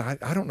 well, Lord,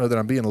 I don't know that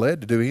I'm being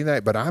led to do any of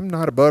that, but I'm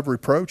not above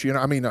reproach.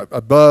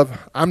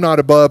 I'm not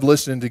above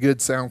listening to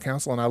good sound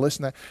counsel, and I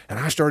listened to that. And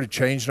I started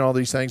changing all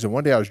these things. And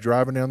one day I was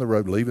driving down the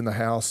road, leaving the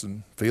house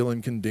and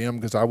feeling condemned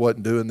because I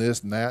wasn't doing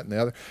this and that and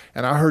the other.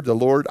 And I heard the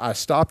Lord, I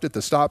stopped at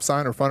the stop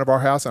sign in front of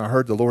our house, and I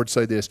heard the Lord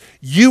say this,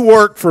 "You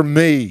work for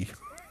me."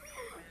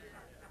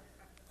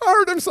 I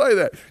heard him say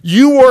that.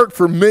 You work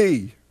for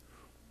me.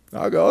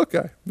 I'll go,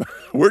 okay,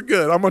 we're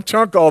good. I'm going to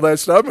chunk all that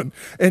stuff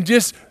and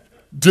just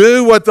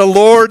do what the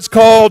Lord's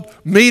called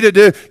me to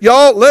do.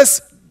 Y'all, let's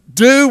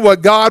do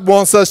what God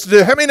wants us to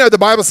do. How many know the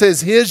Bible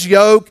says his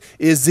yoke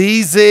is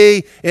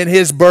easy and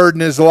his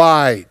burden is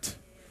light?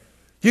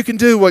 You can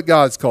do what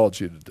God's called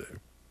you to do.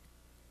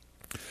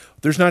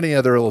 There's not any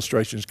other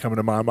illustrations coming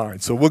to my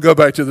mind, so we'll go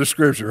back to the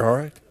scripture, all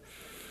right?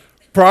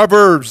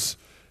 Proverbs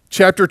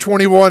chapter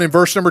 21 and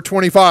verse number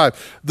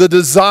 25. The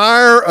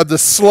desire of the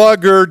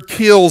sluggard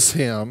kills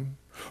him,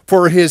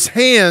 for his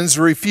hands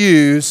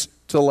refuse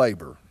to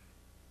labor.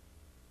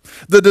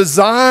 The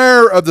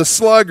desire of the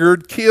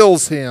sluggard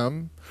kills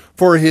him,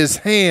 for his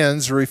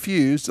hands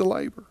refuse to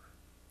labor.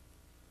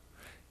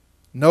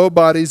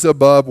 Nobody's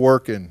above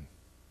working.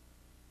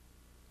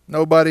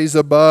 Nobody's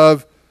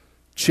above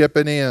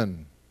chipping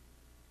in.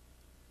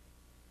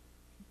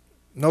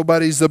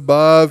 Nobody's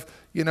above,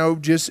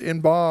 just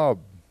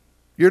involved.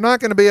 You're not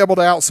going to be able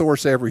to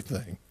outsource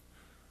everything.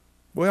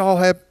 We all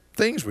have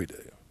things we do.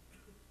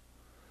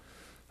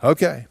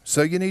 Okay,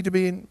 so you need to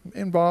be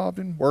involved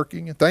in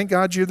working, and thank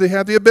God you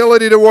have the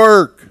ability to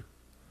work.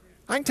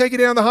 I can take you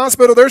down to the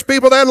hospital. There's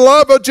people that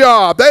love a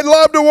job. They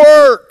love to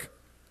work.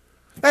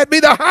 That'd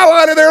be the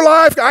highlight of their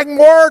life. I can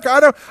work.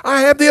 I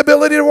have the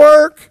ability to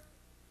work.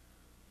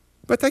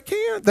 But they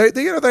can't.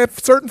 They have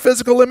certain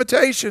physical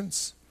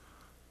limitations.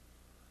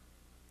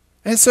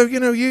 And so,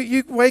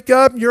 you wake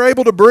up and you're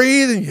able to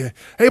breathe and you're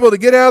able to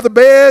get out of the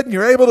bed and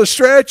you're able to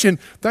stretch, and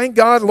thank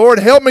God, Lord,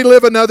 help me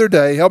live another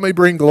day. Help me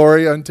bring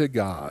glory unto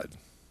God.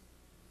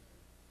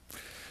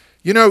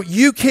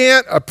 You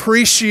can't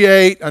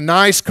appreciate a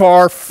nice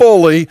car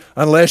fully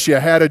unless you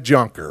had a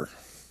junker.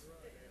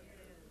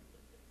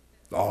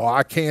 Oh,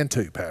 I can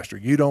too, Pastor.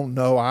 You don't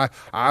know.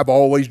 I've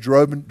always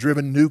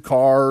driven new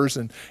cars,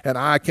 and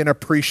I can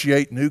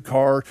appreciate new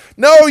cars.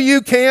 No,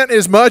 you can't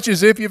as much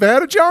as if you've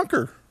had a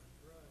junker.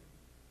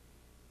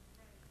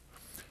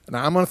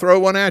 Now, I'm going to throw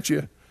one at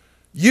you.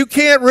 You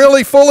can't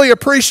really fully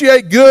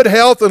appreciate good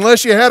health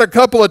unless you had a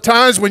couple of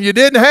times when you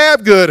didn't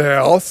have good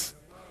health.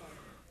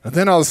 And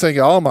then I was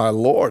thinking, oh, my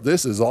Lord,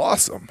 this is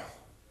awesome.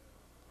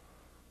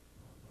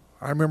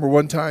 I remember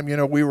one time,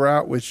 we were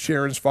out with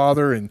Sharon's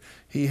father, and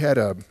he had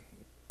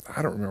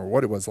I don't remember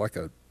what it was, like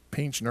a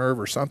pinched nerve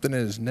or something in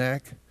his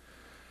neck.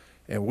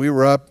 And we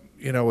were up,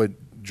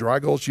 at Dry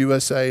Gulch,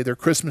 USA, their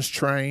Christmas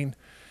train.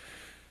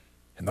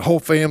 And the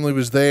whole family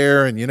was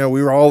there, and,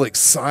 we were all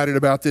excited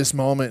about this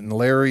moment. And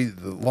Larry,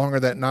 the longer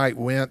that night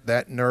went,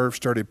 that nerve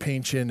started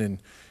pinching.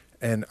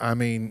 And I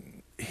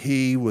mean,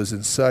 he was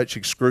in such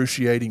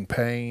excruciating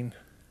pain.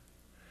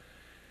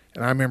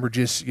 And I remember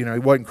just, he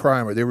wasn't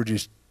crying, but there were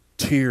just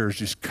tears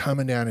just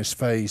coming down his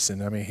face.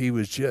 And I mean, he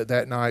was just,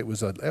 that night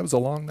that was a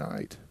long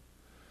night.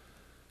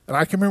 And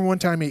I can remember one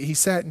time he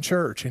sat in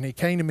church, and he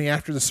came to me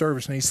after the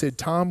service, and he said,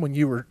 Tom, when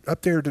you were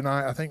up there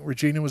tonight, I think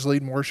Regina was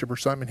leading worship or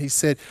something, and he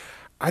said,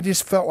 I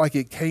just felt like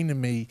it came to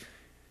me,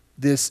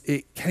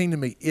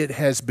 it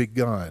has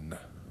begun.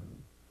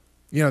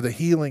 The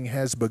healing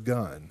has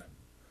begun.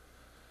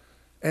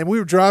 And we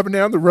were driving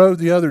down the road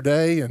the other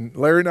day, and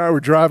Larry and I were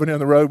driving down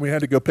the road, and we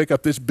had to go pick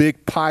up this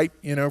big pipe,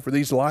 for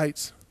these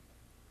lights.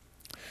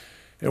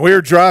 And we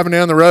were driving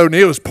down the road, and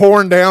it was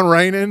pouring down,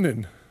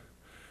 raining,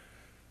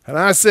 and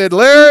I said,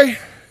 Larry,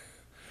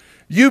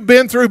 you've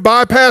been through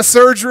bypass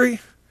surgery,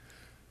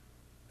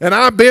 and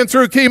I've been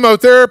through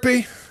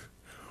chemotherapy.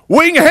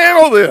 We can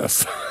handle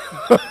this.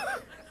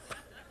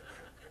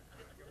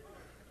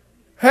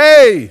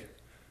 Hey,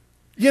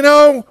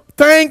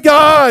 Thank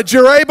God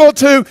you're able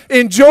to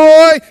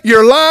enjoy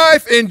your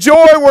life,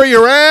 enjoy where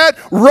you're at,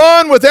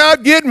 run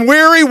without getting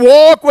weary,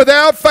 walk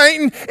without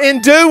fainting,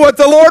 and do what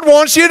the Lord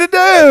wants you to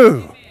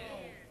do.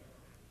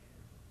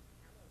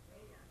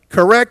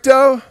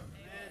 Correcto?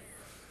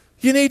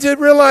 You need to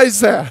realize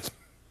that.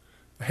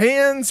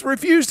 Hands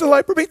refuse to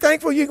labor. Be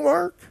thankful you can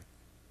work.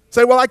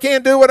 Say, well, I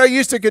can't do what I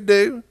used to could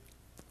do.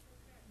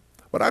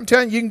 But I'm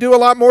telling you, you can do a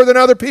lot more than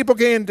other people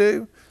can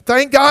do.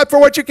 Thank God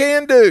for what you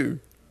can do.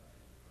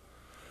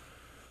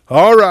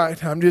 All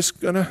right, I'm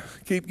just going to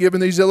keep giving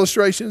these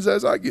illustrations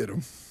as I get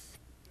them.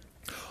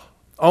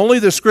 Only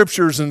the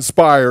Scripture's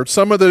inspired.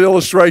 Some of the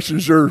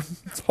illustrations are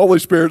Holy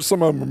Spirit.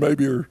 Some of them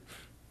maybe are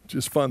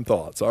just fun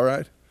thoughts, all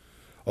right?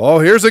 Oh,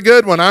 here's a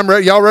good one. I'm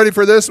ready. Y'all ready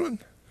for this one?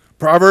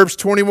 Proverbs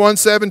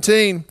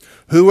 21:17.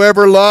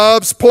 Whoever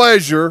loves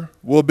pleasure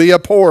will be a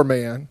poor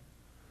man.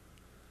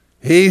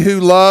 He who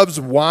loves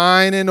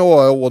wine and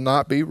oil will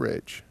not be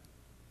rich.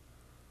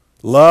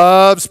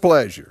 Loves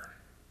pleasure.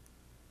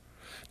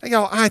 Now,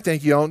 y'all, I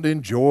think you ought to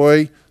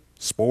enjoy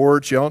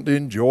sports. You ought to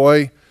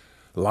enjoy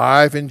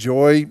life,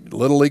 enjoy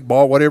Little League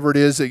ball, whatever it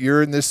is that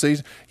you're in this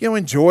season.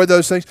 Enjoy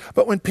those things.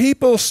 But when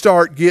people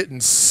start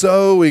getting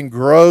so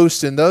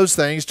engrossed in those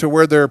things to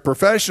where their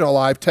professional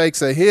life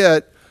takes a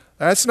hit,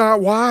 that's not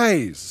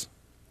wise.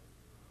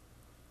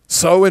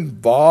 So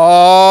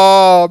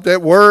involved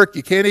at work,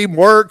 you can't even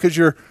work because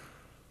you're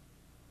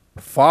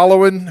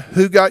following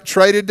who got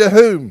traded to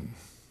whom.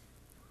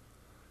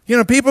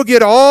 People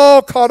get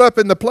all caught up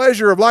in the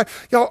pleasure of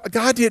life. Y'all,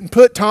 God didn't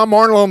put Tom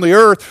Arnold on the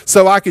earth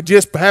so I could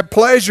just have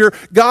pleasure.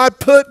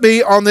 God put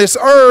me on this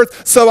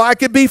earth so I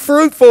could be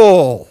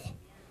fruitful,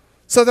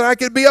 so that I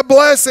could be a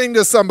blessing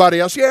to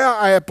somebody else. Yeah,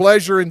 I have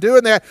pleasure in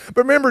doing that.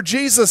 But remember,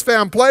 Jesus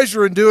found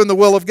pleasure in doing the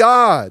will of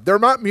God. They're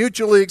not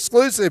mutually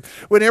exclusive.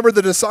 Whenever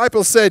the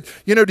disciples said,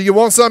 do you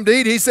want something to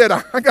eat? He said,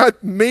 I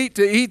got meat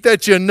to eat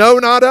that you know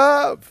not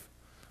of.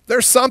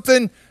 There's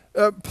something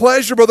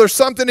pleasurable, there's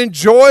something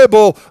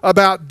enjoyable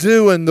about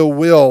doing the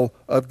will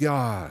of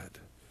God.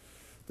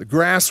 The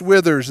grass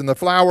withers and the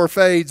flower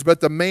fades, but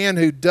the man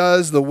who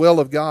does the will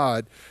of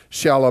God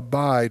shall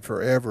abide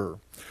forever.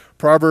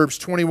 Proverbs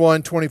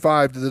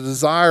 21:25, the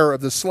desire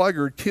of the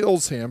sluggard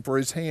kills him, for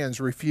his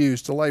hands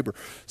refuse to labor.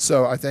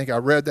 So I think I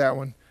read that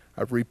one.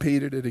 I've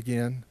repeated it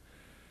again.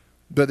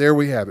 But there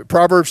we have it.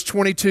 Proverbs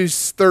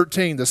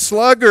 22:13, the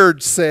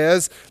sluggard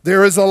says,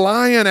 there is a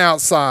lion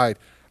outside.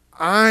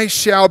 I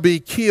shall be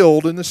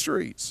killed in the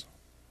streets.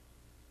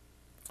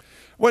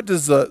 What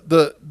does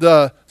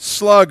the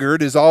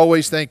sluggard is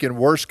always thinking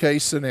worst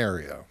case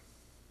scenario?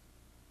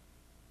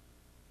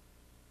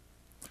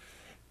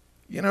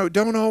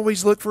 Don't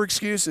always look for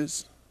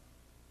excuses.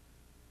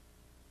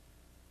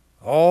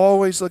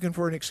 Always looking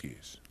for an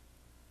excuse.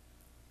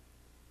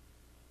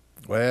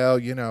 Well,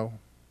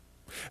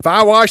 if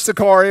I wash the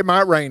car, it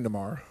might rain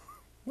tomorrow.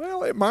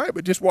 Well, it might,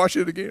 but just wash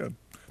it again.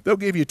 They'll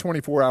give you a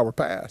 24-hour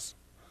pass.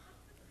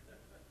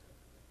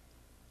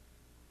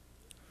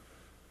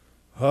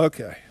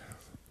 Okay.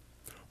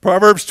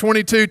 Proverbs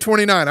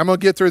 22:29. I'm going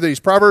to get through these.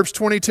 Proverbs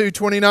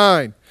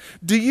 22:29.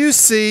 Do you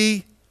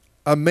see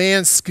a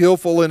man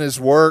skillful in his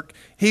work?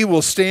 He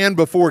will stand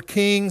before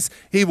kings.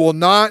 He will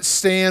not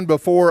stand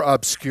before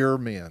obscure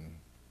men.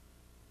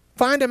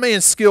 Find a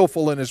man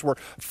skillful in his work.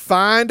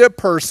 Find a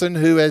person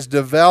who has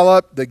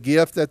developed the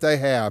gift that they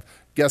have.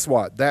 Guess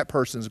what? That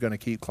person's going to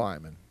keep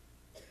climbing.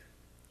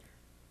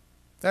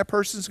 That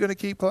person's going to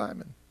keep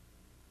climbing.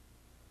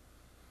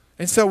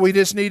 And so we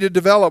just need to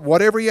develop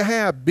whatever you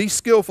have. Be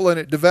skillful in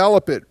it.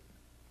 Develop it.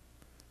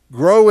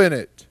 Grow in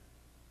it.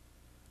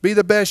 Be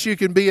the best you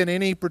can be in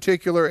any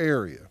particular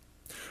area.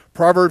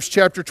 Proverbs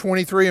chapter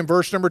 23 and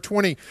verse number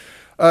 20.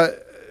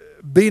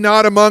 Be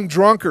not among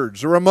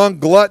drunkards or among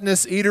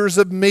gluttonous eaters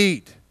of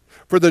meat.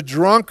 For the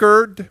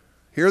drunkard,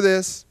 hear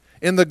this,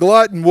 and the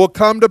glutton will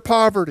come to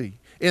poverty,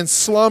 and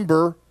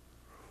slumber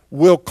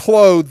will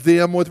clothe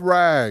them with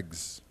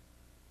rags.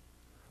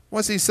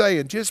 What's he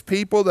saying? Just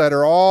people that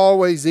are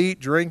always eat,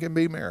 drink, and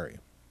be merry.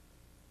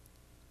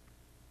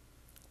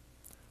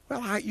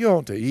 Well, you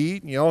ought to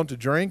eat and you ought to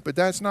drink, but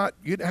that's not,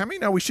 how many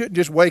know we shouldn't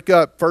just wake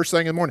up first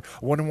thing in the morning,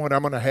 I wonder what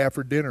I'm going to have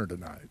for dinner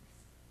tonight.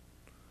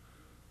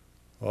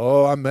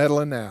 Oh, I'm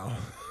meddling now.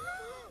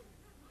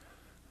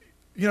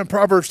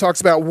 Proverbs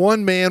talks about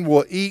one man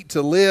will eat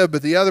to live,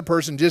 but the other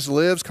person just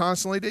lives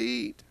constantly to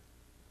eat.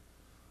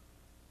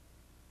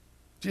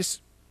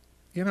 Just,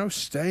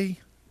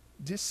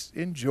 just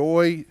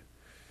enjoy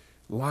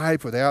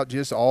life without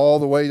just all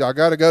the way, I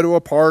got to go to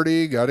a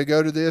party, got to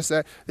go to this,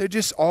 that. They're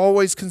just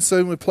always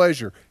consumed with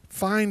pleasure.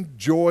 Find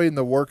joy in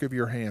the work of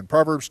your hand.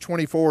 Proverbs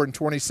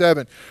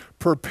 24:27,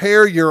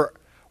 prepare your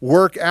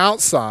work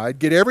outside,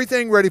 get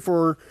everything ready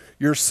for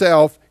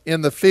yourself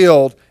in the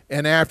field,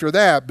 and after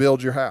that,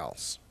 build your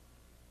house.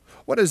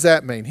 What does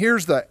that mean?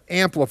 Here's the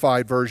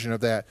amplified version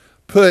of that.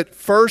 Put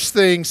first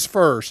things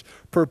first.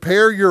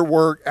 Prepare your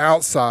work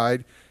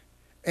outside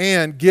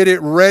and get it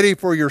ready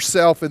for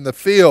yourself in the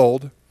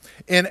field,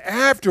 and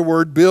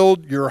afterward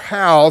build your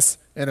house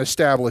and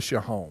establish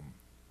a home.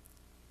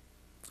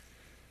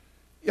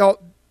 Y'all,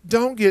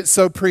 don't get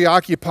so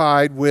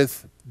preoccupied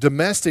with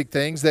domestic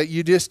things that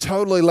you just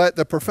totally let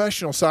the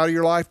professional side of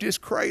your life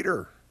just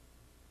crater.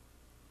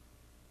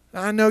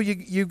 I know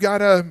you got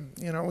to,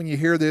 when you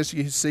hear this,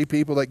 you see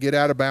people that get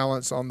out of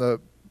balance on the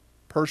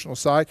personal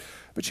side.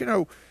 But,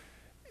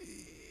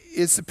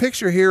 it's a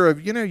picture here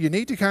of, you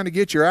need to kind of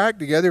get your act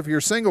together. If you're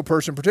a single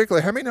person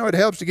particularly, how many know it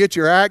helps to get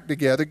your act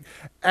together?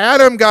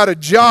 Adam got a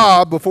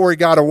job before he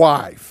got a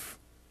wife.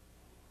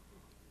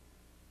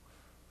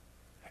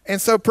 And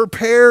so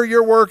prepare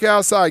your work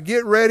outside.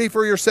 Get ready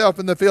for yourself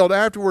in the field.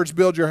 Afterwards,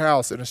 build your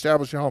house and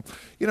establish your home.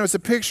 It's a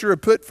picture of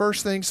put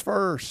first things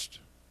first.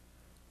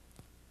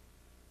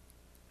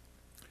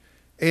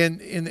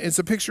 And it's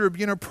a picture of,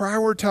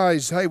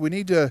 prioritize. Hey, we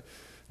need to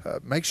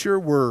make sure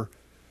we're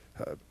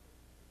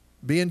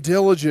being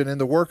diligent in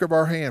the work of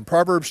our hand.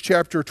 Proverbs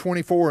chapter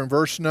 24 and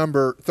verse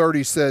number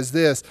 30 says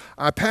this,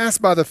 I pass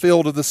by the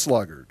field of the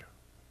sluggard.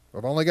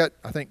 I've only got,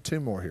 I think, 2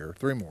 more here,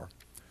 3 more.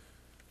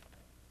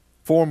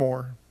 4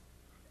 more,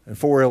 and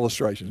 4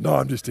 illustrations. No,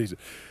 I'm just teasing.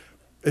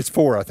 It's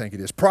 4, I think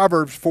it is.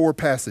 Proverbs 4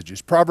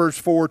 passages.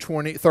 Proverbs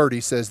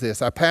 4:30 says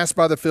this, I pass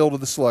by the field of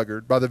the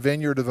sluggard, by the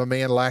vineyard of a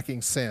man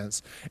lacking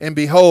sense, and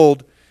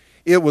behold,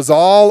 it was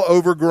all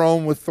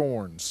overgrown with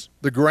thorns.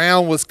 The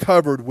ground was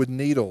covered with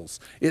needles.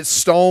 Its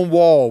stone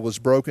wall was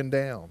broken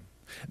down.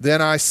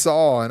 Then I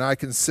saw and I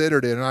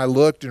considered it, and I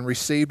looked and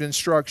received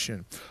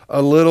instruction.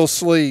 A little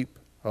sleep,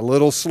 a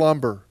little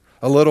slumber,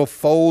 a little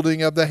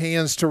folding of the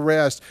hands to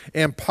rest,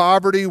 and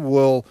poverty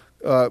will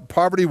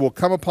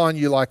come upon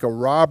you like a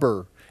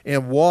robber,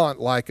 and want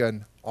like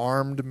an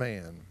armed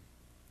man.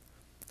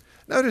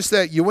 Notice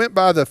that you went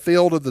by the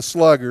field of the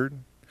sluggard,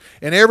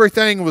 and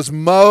everything was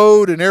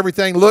mowed and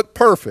everything looked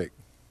perfect.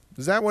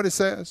 Is that what it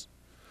says?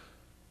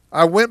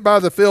 I went by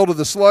the field of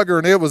the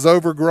sluggard, and it was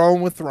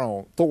overgrown with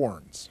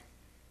thorns.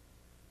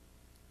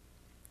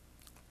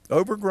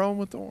 Overgrown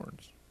with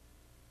thorns.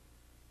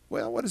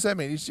 Well, what does that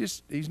mean?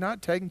 He's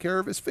not taking care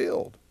of his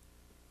field.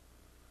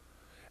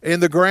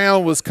 And the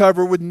ground was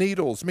covered with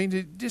needles. I mean,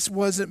 he just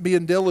wasn't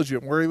being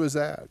diligent where he was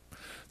at.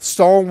 The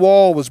stone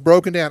wall was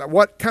broken down.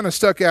 What kind of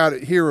stuck out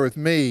here with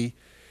me,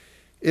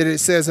 it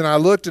says, and I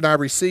looked and I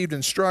received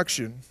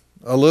instruction,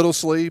 a little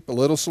sleep, a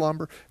little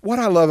slumber. What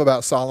I love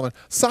about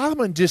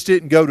Solomon just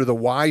didn't go to the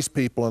wise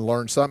people and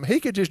learn something. He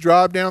could just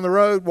drive down the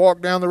road,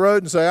 walk down the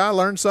road and say, I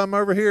learned something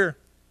over here.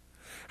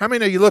 How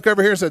many of you look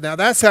over here and say, now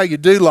that's how you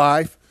do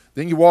life.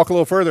 Then you walk a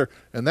little further,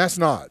 and that's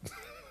not.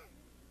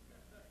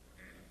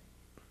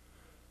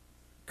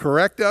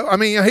 Correcto? I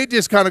mean, he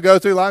just kind of go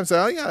through life and say,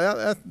 oh,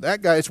 yeah,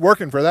 that guy, it's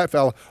working for that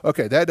fellow.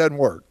 Okay, that doesn't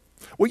work.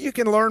 Well, you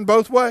can learn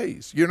both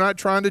ways. You're not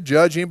trying to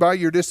judge anybody.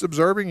 You're just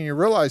observing, and you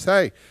realize,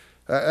 hey,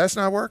 that's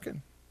not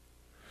working.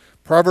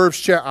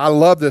 I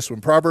love this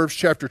one. Proverbs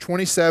chapter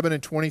 27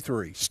 and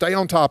 23. Stay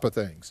on top of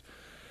things.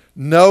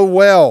 Know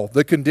well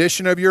the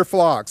condition of your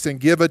flocks, and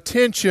give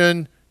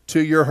attention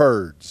to your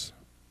herds.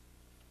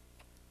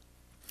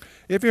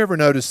 If you ever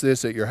notice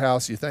this at your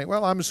house, you think,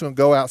 well, I'm just going to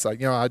go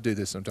outside. I do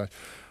this sometimes.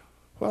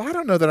 Well, I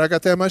don't know that I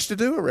got that much to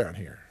do around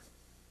here.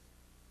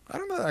 I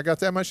don't know that I got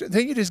that much.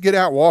 Then you just get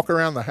out and walk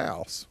around the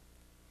house.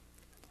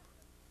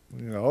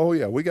 Oh,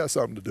 yeah, we got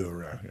something to do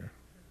around here.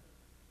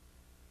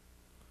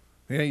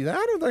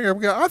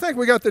 I think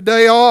we got the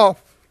day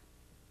off.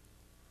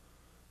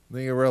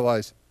 Then you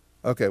realize,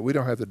 okay, we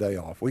don't have the day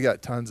off. We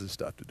got tons of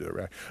stuff to do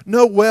around here.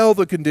 Know well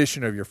the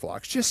condition of your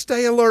flocks. Just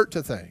stay alert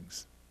to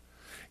things.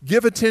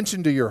 Give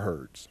attention to your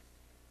herds.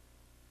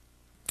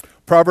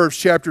 Proverbs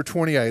chapter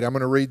 28. I'm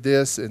going to read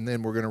this and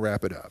then we're going to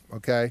wrap it up,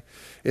 okay?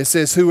 It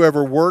says,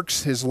 whoever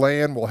works his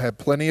land will have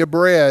plenty of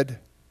bread,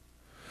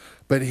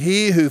 but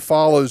he who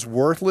follows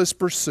worthless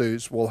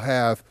pursuits will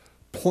have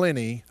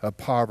plenty of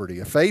poverty.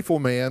 A faithful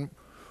man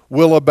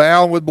will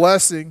abound with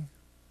blessing,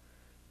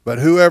 but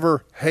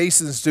whoever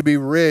hastens to be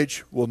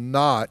rich will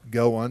not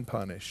go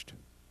unpunished.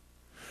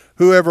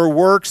 Whoever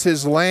works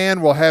his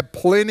land will have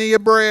plenty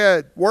of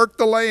bread. Work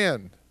the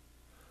land.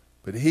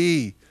 But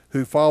he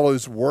who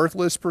follows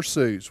worthless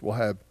pursuits will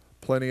have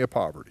plenty of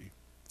poverty.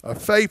 A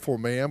faithful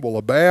man will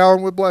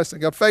abound with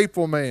blessing. A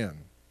faithful man.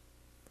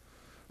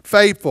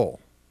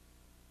 Faithful.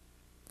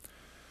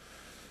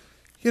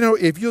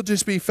 If you'll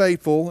just be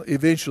faithful,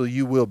 eventually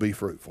you will be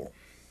fruitful.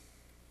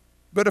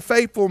 But a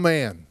faithful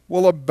man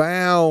will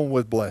abound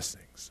with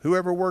blessings.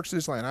 Whoever works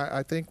his land.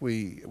 I think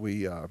we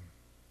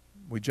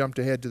jumped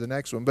ahead to the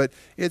next one, but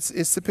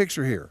it's the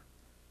picture here.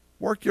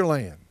 Work your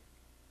land.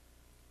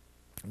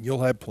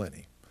 You'll have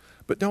plenty.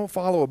 But don't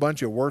follow a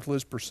bunch of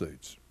worthless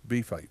pursuits.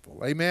 Be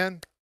faithful. Amen?